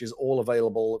audio, which is all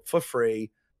available for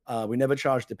free. We never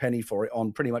charged a penny for it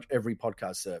on pretty much every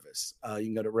podcast service. You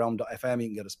can go to realm.fm, you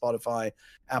can go to Spotify,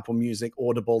 Apple Music,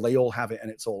 Audible. They all have it,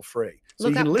 and it's all free. So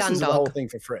you can listen to the whole thing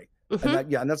for free.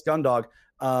 Mm-hmm. And that's Gundog.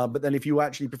 But then if you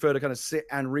actually prefer to kind of sit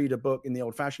and read a book in the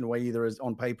old-fashioned way, either as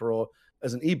on paper or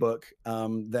as an ebook,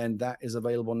 then that is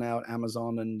available now at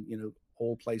Amazon and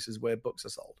all places where books are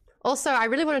sold. Also, I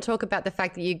really want to talk about the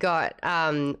fact that you got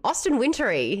Austin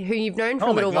Wintory, who you've known for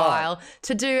a little while,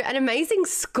 to do an amazing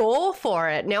score for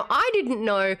it. Now, I didn't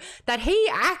know that he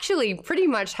actually pretty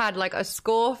much had like a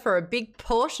score for a big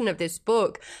portion of this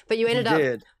book, but you ended up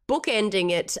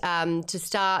bookending it to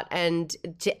start and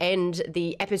to end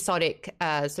the episodic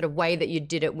sort of way that you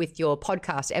did it with your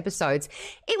podcast episodes.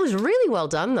 It was really well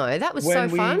done, though. That was so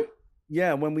fun.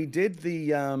 Yeah, when we did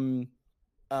the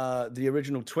the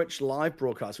original Twitch live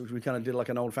broadcast, which we kind of did like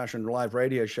an old-fashioned live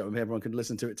radio show, and everyone could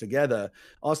listen to it together.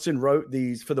 Austin wrote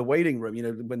these for the waiting room. You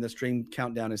know, when the stream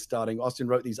countdown is starting, Austin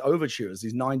wrote these overtures,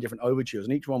 these 9 different overtures,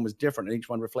 and each one was different, and each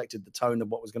one reflected the tone of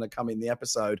what was going to come in the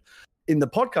episode. In the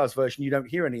podcast version, you don't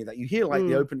hear any of that. You hear like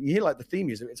you hear like the theme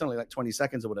music. It's only like 20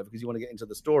 seconds or whatever because you want to get into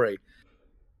the story.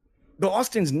 But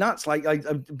Austin's nuts. Like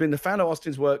I've been a fan of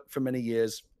Austin's work for many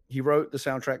years. He wrote the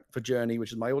soundtrack for Journey,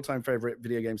 which is my all-time favorite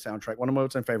video game soundtrack, one of my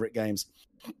all-time favorite games.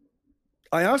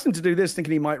 I asked him to do this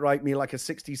thinking he might write me like a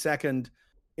 60-second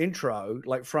intro,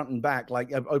 like front and back,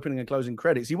 like opening and closing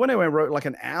credits. He went away and wrote like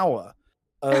an hour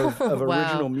of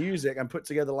original music and put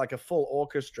together like a full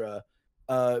orchestra.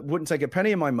 Wouldn't take a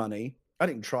penny of my money. I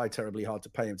didn't try terribly hard to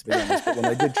pay him, to be honest, but when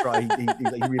I did try,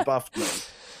 he rebuffed me.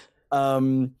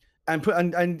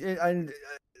 And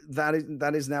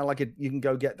that is now like you can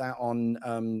go get that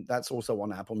on that's also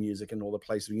on Apple Music and all the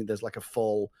places. There's like a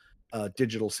full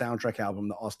digital soundtrack album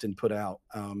that Austin put out.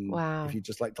 Wow. If you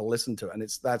just like to listen to it, and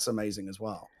that's amazing as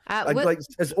well. Like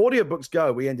as audiobooks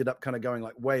go, we ended up kind of going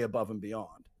like way above and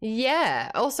beyond.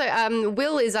 Yeah. Also,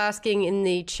 Will is asking in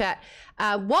the chat,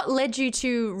 what led you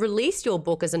to release your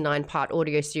book as a 9-part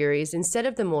audio series instead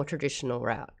of the more traditional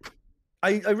route?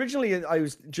 I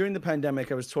was during the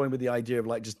pandemic, I was toying with the idea of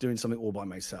like just doing something all by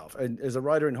myself. And as a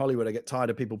writer in Hollywood, I get tired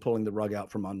of people pulling the rug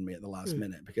out from under me at the last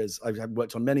minute, because I've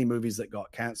worked on many movies that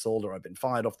got canceled or I've been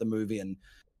fired off the movie. And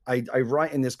I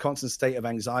write in this constant state of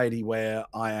anxiety where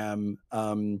I am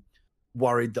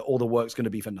worried that all the work's going to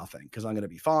be for nothing because I'm going to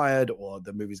be fired or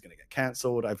the movie's going to get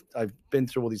canceled. I've been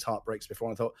through all these heartbreaks before.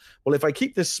 And I thought, well, if I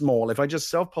keep this small, if I just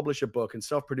self-publish a book and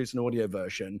self-produce an audio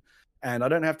version, and I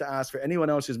don't have to ask for anyone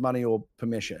else's money or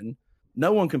permission,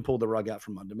 no one can pull the rug out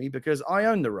from under me because I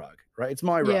own the rug, right? It's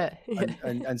my rug. Yeah.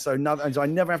 And so I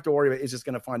never have to worry about it's just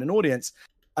going to find an audience.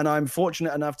 And I'm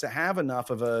fortunate enough to have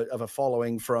enough of a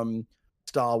following from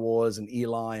Star Wars and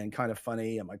Eli and Kind of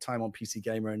Funny and my time on PC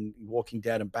Gamer and Walking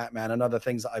Dead and Batman and other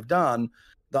things that I've done,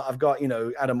 that I've got,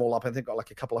 add them all up, I think got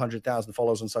like a couple of 100,000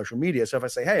 followers on social media. So if I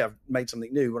say, hey, I've made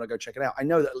something new, when I go check it out, I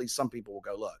know that at least some people will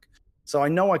go look. So I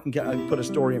know I can put a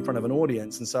story in front of an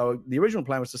audience. And so the original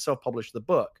plan was to self-publish the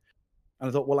book. And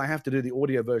I thought, well, I have to do the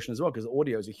audio version as well, because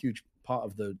audio is a huge part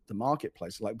of the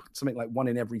marketplace. Like something like 1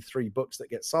 in every 3 books that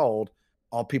get sold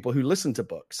are people who listen to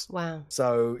books. Wow.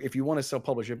 So if you want to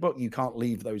self-publish a book, you can't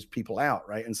leave those people out,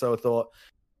 right? And so I thought,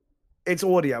 it's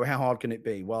audio. How hard can it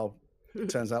be? Well, it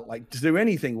turns out like to do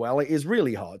anything well, it is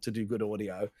really hard to do good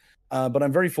audio. But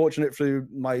I'm very fortunate through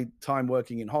my time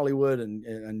working in Hollywood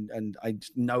and I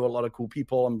know a lot of cool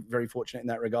people. I'm very fortunate in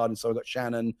that regard. And so I got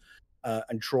Shannon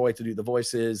and Troy to do the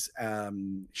voices.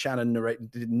 Shannon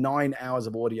did 9 hours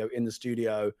of audio in the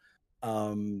studio.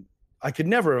 I could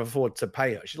never afford to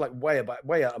pay her. She's like way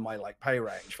out of my like pay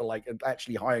range for like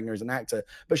actually hiring her as an actor.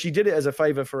 But she did it as a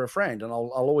favor for a friend, and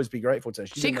I'll always be grateful to her.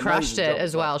 She crushed it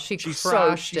as well. She's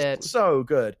so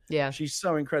good. Yeah, she's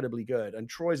so incredibly good, and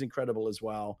Troy's incredible as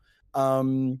well.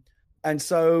 And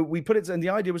so we put it, and the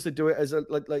idea was to do it as a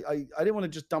like I didn't want to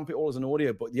just dump it all as an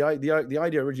audio book. The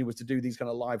idea originally was to do these kind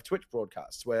of live Twitch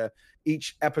broadcasts where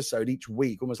each episode, each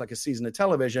week, almost like a season of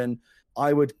television,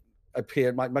 I would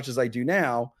appear much as I do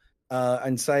now.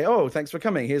 And say, oh, thanks for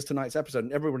coming. Here's tonight's episode.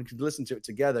 And everyone could listen to it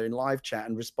together in live chat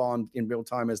and respond in real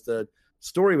time as the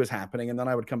story was happening. And then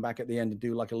I would come back at the end and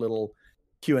do like a little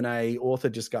Q&A author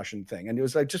discussion thing. And it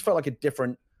was like, just felt like a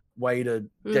different way to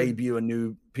debut a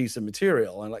new piece of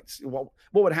material. And like, what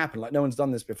would happen? Like no one's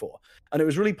done this before. And it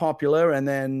was really popular. And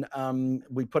then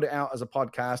we put it out as a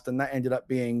podcast, and that ended up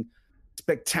being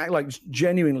spectacular, like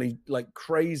genuinely like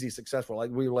crazy successful.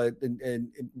 Like we were in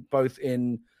both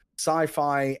in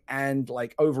sci-fi and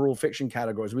like overall fiction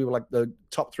categories. We were like the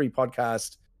top 3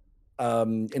 podcast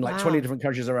in like 20 different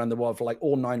countries around the world for like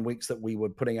all 9 weeks that we were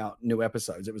putting out new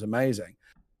episodes. It was amazing.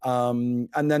 And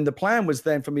then the plan was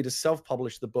then for me to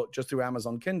self-publish the book just through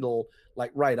Amazon Kindle,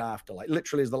 like right after, like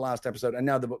literally as the last episode. And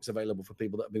now the book's available for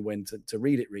people that have been waiting to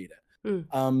read it.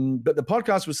 But the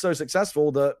podcast was so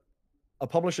successful that a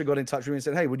publisher got in touch with me and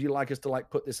said, hey, would you like us to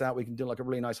like put this out? We can do like a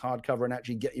really nice hardcover and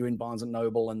actually get you in Barnes and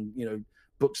Noble and,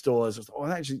 bookstores.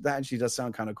 That actually does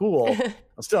sound kind of cool.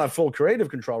 I still have full creative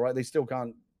control, right? They still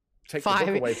can't take the book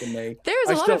away from me. There's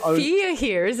a lot of fear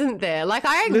here, isn't there? Like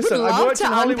I would love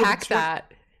to unpack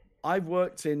that. I've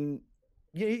worked in.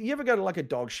 You ever go to like a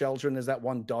dog shelter and there's that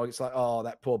one dog? It's like, oh,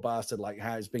 that poor bastard, like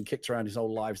has been kicked around his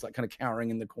whole life, like kind of cowering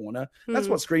in the corner. That's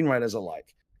what screenwriters are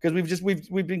like, because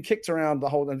we've been kicked around the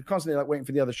whole and constantly like waiting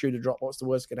for the other shoe to drop. What's the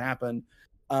worst could happen?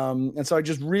 And so I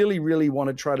just really, really want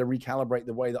to try to recalibrate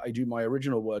the way that I do my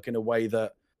original work in a way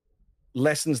that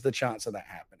lessens the chance of that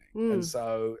happening. And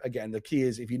so again, the key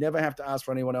is if you never have to ask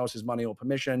for anyone else's money or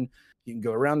permission, you can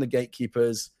go around the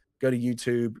gatekeepers, go to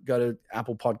YouTube, go to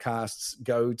Apple Podcasts,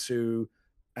 go to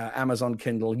Amazon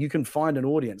Kindle. You can find an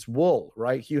audience. Wool,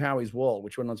 right? Hugh Howey's Wool,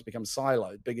 which went on to become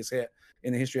Silo, biggest hit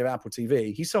in the history of Apple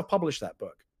TV. He self-published that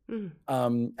book.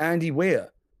 Andy Weir,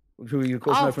 who you of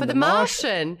course know from for The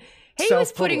Martian. He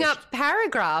was putting up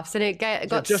paragraphs, and it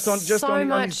got just so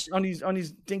much on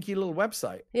his dinky little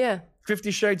website. Yeah.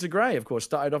 50 Shades of Grey, of course,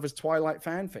 started off as Twilight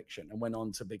fan fiction and went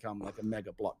on to become like a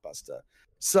mega blockbuster.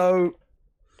 So,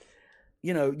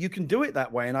 you know, you can do it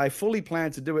that way, and I fully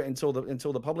planned to do it until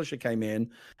the publisher came in.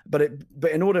 But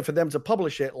in order for them to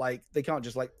publish it, like they can't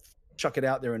just like chuck it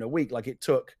out there in a week. Like it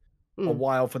took a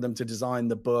while for them to design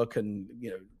the book and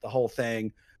the whole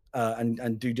thing.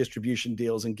 And do distribution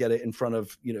deals and get it in front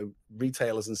of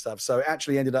retailers and stuff. So it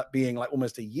actually ended up being like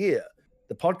almost a year.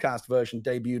 The podcast version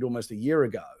debuted almost a year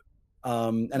ago,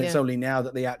 and it's only now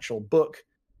that the actual book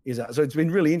is out. So it's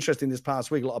been really interesting this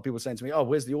past week. A lot of people saying to me, "Oh,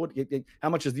 where's the audio? How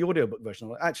much is the audiobook version?"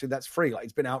 I'm like, actually, that's free. Like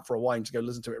it's been out for a while. You can just go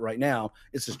listen to it right now.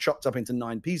 It's just chopped up into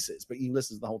 9 pieces, but you can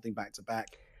listen to the whole thing back to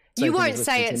back. You won't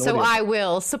say it, so I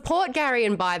will. Support Gary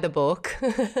and buy the book.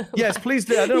 Yes, please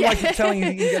do. I don't like telling you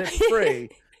can get it free.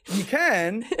 You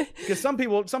can, because some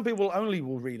people only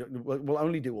will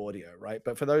only do audio, right?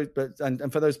 But for those,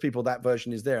 and for those people, that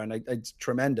version is there, and it's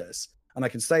tremendous. And I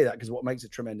can say that because what makes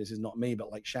it tremendous is not me,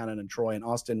 but like Shannon and Troy and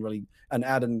Austin and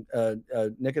Adam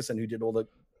Nickerson, who did all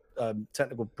the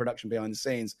technical production behind the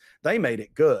scenes. They made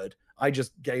it good. I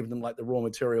just gave them like the raw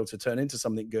material to turn into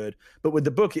something good. But with the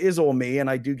book, it is all me,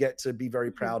 and I do get to be very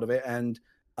proud of it. And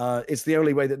it's the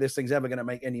only way that this thing's ever going to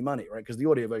make any money, right? Because the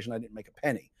audio version, I didn't make a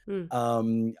penny.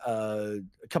 A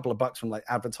couple of bucks from like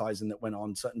advertising that went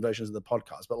on certain versions of the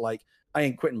podcast, but like I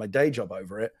ain't quitting my day job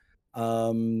over it.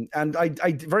 And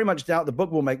I very much doubt the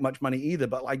book will make much money either,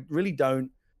 but I really don't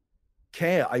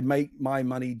care. I make my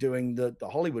money doing the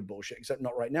Hollywood bullshit, except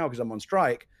not right now because I'm on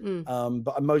strike.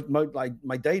 But like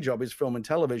my day job is film and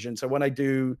television. So when I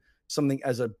do something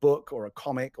as a book or a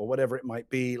comic or whatever it might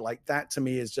be, like that to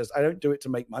me is just, I don't do it to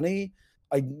make money.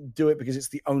 I do it because it's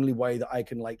the only way that I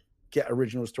can like get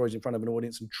original stories in front of an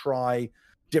audience and try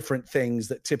different things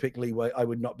that typically I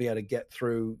would not be able to get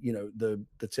through,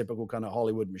 the typical kind of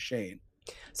Hollywood machine.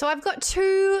 So I've got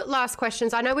 2 last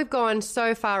questions. I know we've gone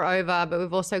so far over, but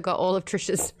we've also got all of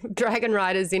Trisha's Dragon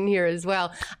Riders in here as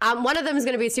well. One of them is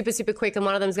going to be super, super quick, and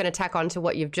one of them is going to tack on to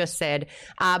what you've just said.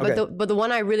 But the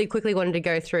one I really quickly wanted to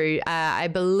go through, I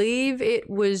believe it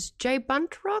was Jay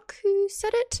Buntrock who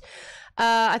said it.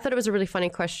 I thought it was a really funny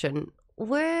question.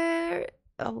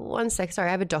 One sec, sorry,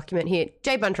 I have a document here.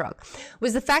 Jay Buntrock.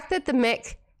 Was the fact that the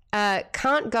mech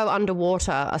can't go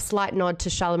underwater a slight nod to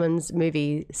Charlemagne's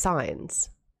movie Signs?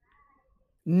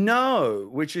 No,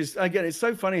 which is, again, it's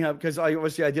so funny how, because I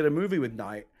did a movie with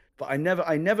Knight, but I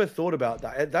never thought about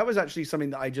that. That was actually something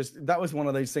that was one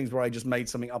of those things where I just made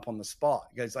something up on the spot,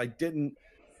 because I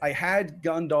had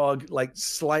Gundog like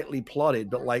slightly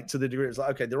plotted, but like to the degree it was like,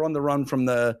 okay, they're on the run from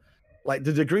the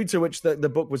degree to which the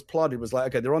book was plotted was like,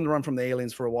 okay, they're on the run from the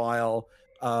aliens for a while.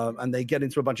 And they get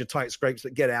into a bunch of tight scrapes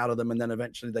that get out of them, and then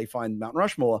eventually they find Mount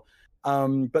Rushmore.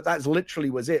 But that's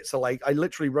literally was it. So like I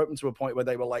literally wrote them to a point where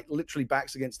they were like literally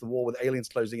backs against the wall with aliens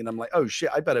closing, and I'm like, oh shit,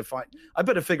 I better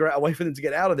figure out a way for them to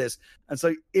get out of this. And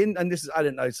so and this is, I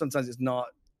don't know, sometimes it's not,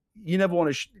 you never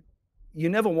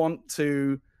want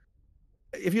to,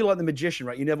 if you're like the magician,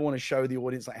 right, you never want to show the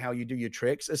audience like how you do your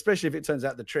tricks, especially if it turns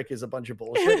out the trick is a bunch of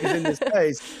bullshit. Because in this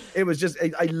case, it was just,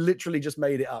 I literally just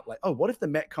made it up. Like, oh, what if the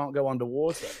mech can't go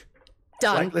underwater?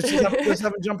 Done. Like, let's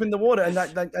have them jump in the water, and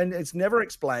and it's never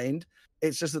explained.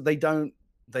 It's just that they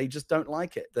just don't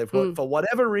like it. For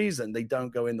whatever reason, they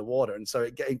don't go in the water, and so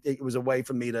it was a way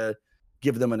for me to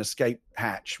give them an escape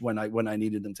hatch when I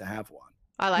needed them to have one.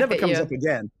 I like never comes up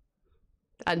again.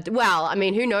 And well, I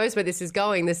mean, who knows where this is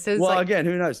going? This is again,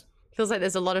 who knows? Feels like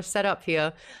there's a lot of setup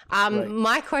here. Right.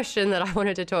 My question that I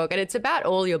wanted to talk, and it's about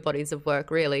all your bodies of work,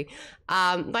 really.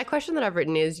 My question that I've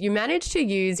written is, you manage to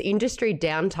use industry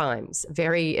downtimes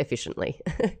very efficiently.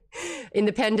 In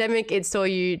the pandemic, it saw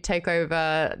you take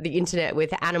over the internet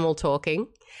with Animal Talking.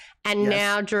 And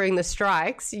now during the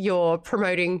strikes, you're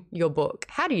promoting your book.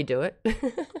 How do you do it?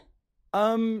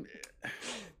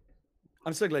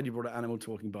 I'm so glad you brought up Animal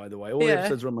Talking, by the way. All the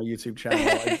episodes are on my YouTube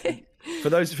channel. For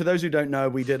those who don't know,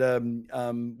 we did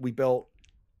we built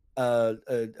a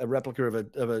replica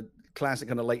of a classic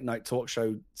kind of late night talk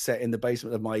show set in the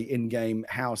basement of my in-game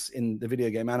house in the video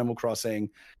game Animal Crossing,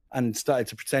 and started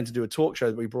to pretend to do a talk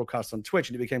show that we broadcast on Twitch,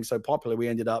 and it became so popular we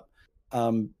ended up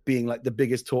being like the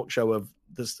biggest talk show of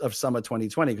of summer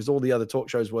 2020, because all the other talk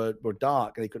shows were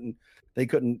dark. They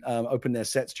couldn't open their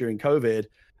sets during COVID.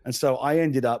 And so I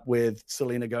ended up with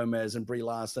Selena Gomez and Brie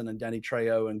Larson and Danny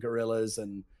Trejo and Gorillaz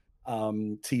and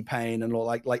T-Pain and all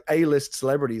like A-list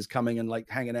celebrities coming and like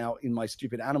hanging out in my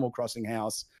stupid Animal Crossing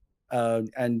house,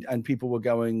 and people were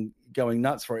going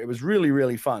nuts for it. It was really,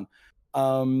 really fun.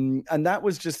 And that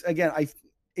was just, again,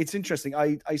 it's interesting.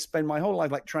 I spend my whole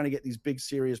life like trying to get these big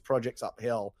serious projects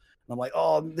uphill, and I'm like,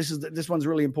 oh, this one's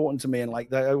really important to me, and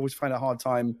like I always find a hard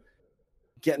time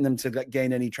getting them to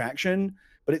gain any traction.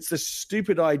 But it's the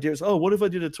stupid idea. It's, oh, what if I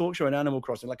did a talk show on Animal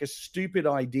Crossing? Like a stupid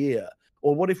idea.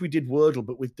 Or what if we did Wordle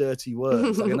but with dirty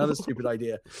words? Like another stupid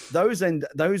idea. Those.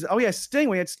 Oh yeah, Sting.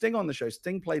 We had Sting on the show.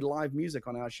 Sting played live music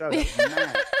on our show. That was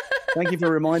mad. Thank you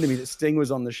for reminding me that Sting was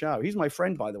on the show. He's my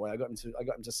friend, by the way. I got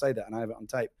him to say that, and I have it on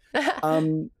tape.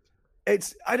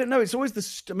 I don't know. It's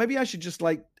always maybe I should just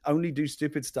like only do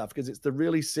stupid stuff, because it's the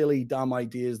really silly, dumb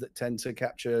ideas that tend to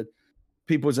capture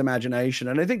people's imagination.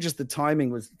 And I think just the timing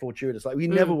was fortuitous. Like we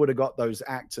never would have got those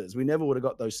actors. We never would have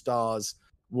got those stars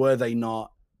were they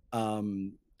not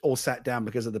all sat down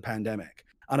because of the pandemic.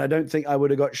 And I don't think I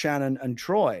would have got Shannon and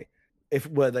Troy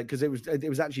because it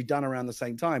was actually done around the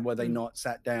same time, were they not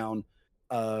sat down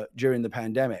during the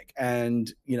pandemic.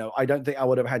 And, I don't think I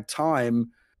would have had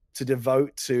time to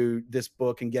devote to this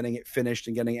book and getting it finished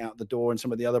and getting it out the door and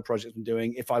some of the other projects I'm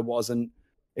doing if I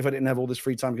didn't have all this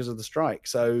free time because of the strike.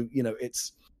 So,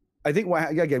 I think,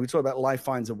 again, we talk about life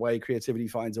finds a way, creativity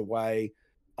finds a way.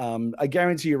 I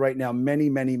guarantee you right now, many,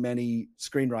 many, many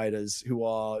screenwriters who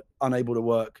are unable to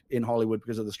work in Hollywood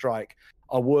because of the strike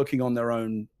are working on their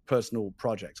own personal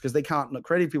projects, because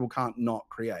creative people can't not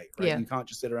create, right? Yeah. You can't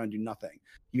just sit around and do nothing.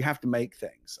 You have to make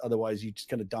things. Otherwise you're just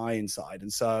going to die inside.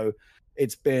 And so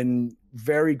it's been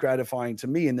very gratifying to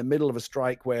me in the middle of a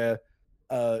strike where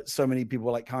so many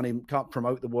people can't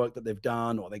promote the work that they've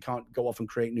done, or they can't go off and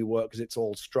create new work because it's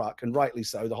all struck, and rightly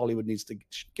so. The Hollywood needs to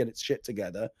get its shit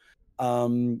together.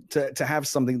 To have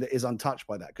something that is untouched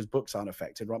by that, because books aren't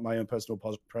affected, right? My own personal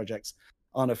projects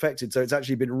aren't affected. So it's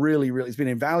actually been really, really, it's been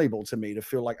invaluable to me to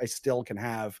feel like I still can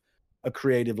have a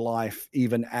creative life,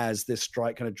 even as this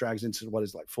strike kind of drags into what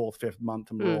is like 4th, 5th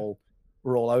month, and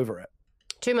we're all over it.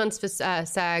 2 months for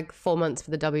SAG, 4 months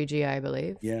for the WGA, I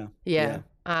believe. Yeah.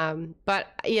 But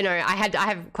I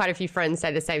have quite a few friends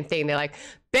say the same thing. They're like,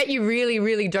 bet you really,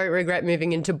 really don't regret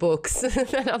moving into books.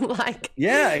 And I'm like,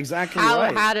 yeah, exactly.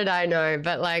 How did I know?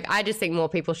 But like, I just think more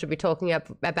people should be talking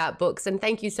about books. And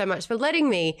thank you so much for letting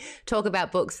me talk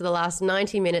about books for the last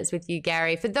 90 minutes with you,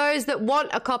 Gary. For those that want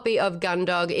a copy of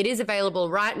Gundog, it is available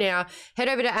right now. Head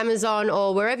over to Amazon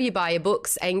or wherever you buy your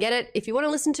books and get it. If you want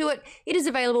to listen to it, it is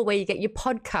available where you get your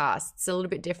podcasts. A little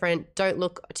bit different. Don't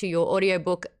look to your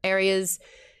audiobook areas.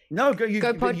 No, you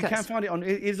can't find it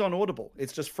it is on Audible.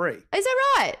 It's just free. Is that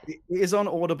right? It is on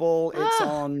Audible. It's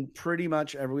on pretty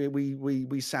much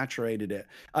we saturated it.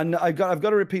 And I've got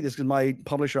to repeat this because my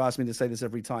publisher asked me to say this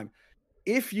every time.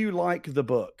 If you like the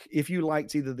book, if you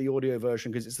liked either the audio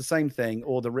version, because it's the same thing,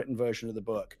 or the written version of the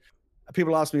book,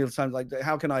 people ask me all the time, like,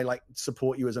 how can I like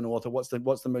support you as an author? What's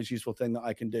the most useful thing that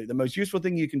I can do? The most useful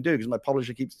thing you can do, because my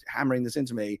publisher keeps hammering this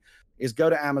into me, is go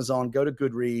to Amazon, go to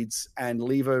Goodreads, and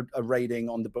leave a rating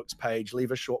on the book's page.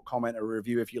 Leave a short comment or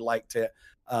review if you liked it,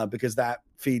 because that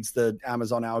feeds the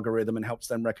Amazon algorithm and helps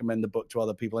them recommend the book to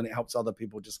other people, and it helps other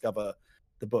people discover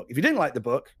the book. If you didn't like the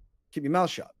book, keep your mouth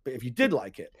shut. But if you did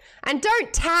like it, and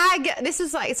don't tag, this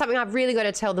is like something I've really got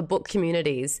to tell the book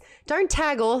communities, don't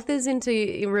tag authors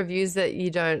into reviews that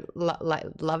you don't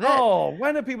love it. Oh,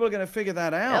 when are people going to figure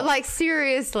that out? Like,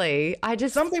 seriously,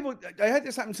 some people, I had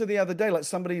this happen to the other day, like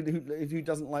somebody who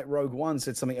doesn't like Rogue One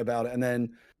said something about it, and then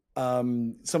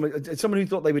someone who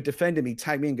thought they were defending me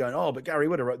tagged me and going, oh, but Gary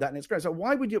Whitta wrote that and it's great. So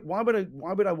why would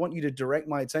I want you to direct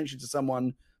my attention to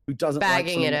someone who doesn't like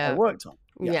something that I worked on?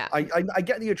 Yeah. I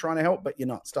get that you're trying to help, but you're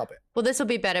not. Stop it. Well, this will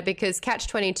be better because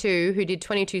Catch22, who did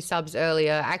 22 subs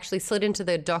earlier, actually slid into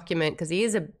the document, because he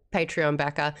is a Patreon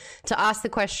backer, to ask the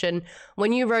question,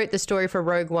 when you wrote the story for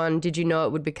Rogue One, did you know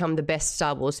it would become the best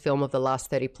Star Wars film of the last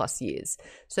 30 plus years?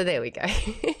 So there we go.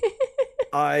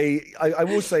 I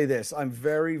will say this. I'm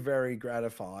very, very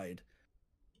gratified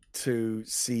to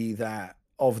see that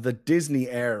of the Disney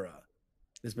era,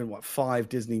 there's been 5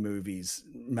 Disney movies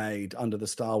made under the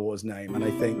Star Wars name, and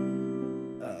I think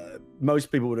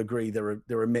most people would agree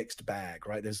they're a mixed bag,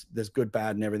 right? There's good,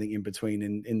 bad, and everything in between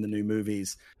in the new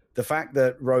movies. The fact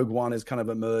that Rogue One has kind of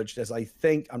emerged as, I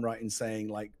think I'm right in saying,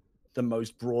 like the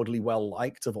most broadly well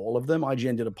liked of all of them.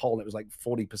 IGN did a poll and it was like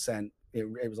 40%.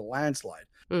 It was a landslide.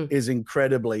 Is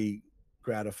incredibly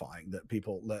gratifying that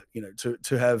people that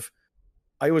to have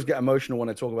I always get emotional when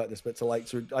I talk about this, but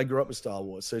I grew up with Star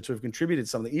Wars, so to have contributed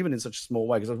something, even in such a small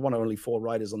way, because I was one of only 4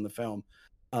 writers on the film,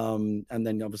 and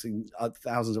then obviously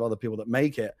thousands of other people that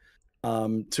make it,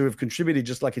 to have contributed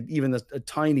just like even a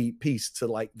tiny piece to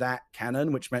like that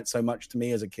canon, which meant so much to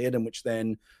me as a kid, and which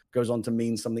then goes on to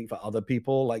mean something for other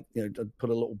people, like, you know, to put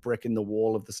a little brick in the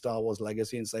wall of the Star Wars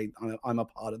legacy and say I'm a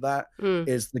part of that,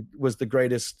 was the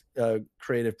greatest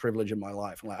creative privilege in my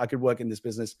life. Like, I could work in this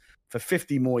business for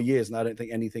 50 more years, and I don't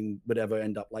think anything would ever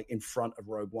end up like in front of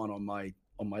Rogue One on my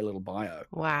little bio.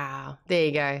 Wow. There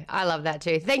you go. I love that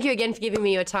too. Thank you again for giving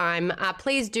me your time.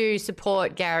 Please do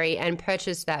support Gary and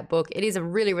purchase that book. It is a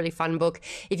really, really fun book.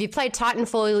 If you played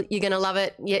Titanfall, you're going to love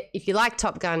it. If you like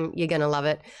Top Gun, you're going to love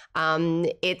it.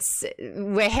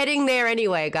 We're heading there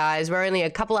anyway, guys. We're only a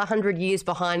couple of 100 years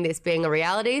behind this being a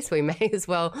reality, so we may as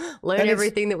well learn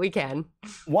everything that we can.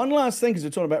 One last thing, because we're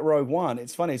talking about Rogue One.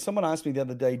 It's funny. Someone asked me the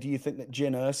other day, do you think that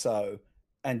Jyn Erso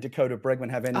and Dakota Bregman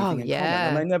have anything in common?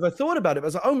 And I never thought about it. I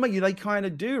was like, oh, maybe they kind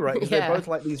of do, right? Because they're both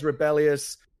like these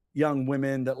rebellious young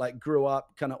women that like grew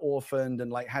up kind of orphaned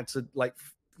and like had to like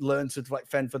learn to like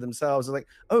fend for themselves. Like,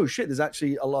 oh shit, there's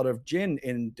actually a lot of Jyn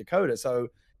in Dakota. So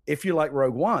if you like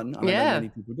Rogue One, I know many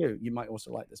people do, you might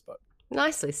also like this book.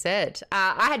 Nicely said.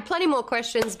 I had plenty more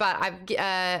questions, but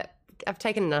I've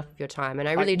taken enough of your time, and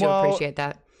I really do appreciate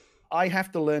that. I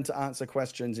have to learn to answer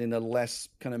questions in a less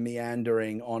kind of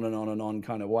meandering on and on and on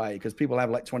kind of way, because people have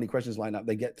like 20 questions lined up.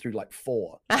 They get through like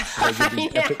 4. They give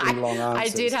these epically long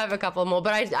answers. I did have a couple more,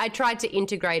 but I tried to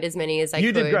integrate as many as I could.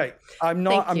 You did great. I'm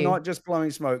not just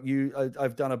blowing smoke.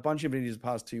 I've done a bunch of interviews the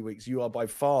past 2 weeks. You are by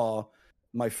far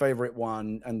my favorite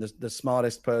one and the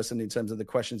smartest person in terms of the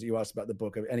questions that you asked about the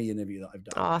book of any interview that I've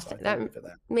done. Oh, so that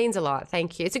means a lot.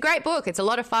 Thank you. It's a great book. It's a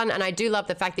lot of fun. And I do love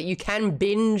the fact that you can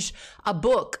binge a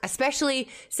book, especially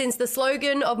since the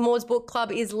slogan of Maud's Book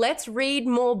Club is let's read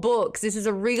more books. This is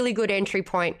a really good entry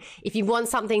point if you want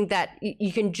something that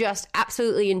you can just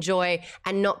absolutely enjoy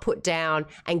and not put down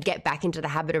and get back into the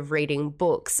habit of reading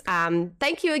books.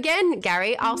 Thank you again,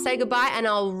 Gary. I'll say goodbye and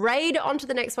I'll raid on to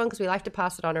the next one because we like to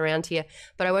pass it on around here.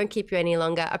 But I won't keep you any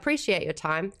longer. Appreciate your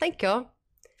time. Thank you.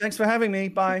 Thanks for having me.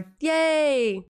 Bye. Yay.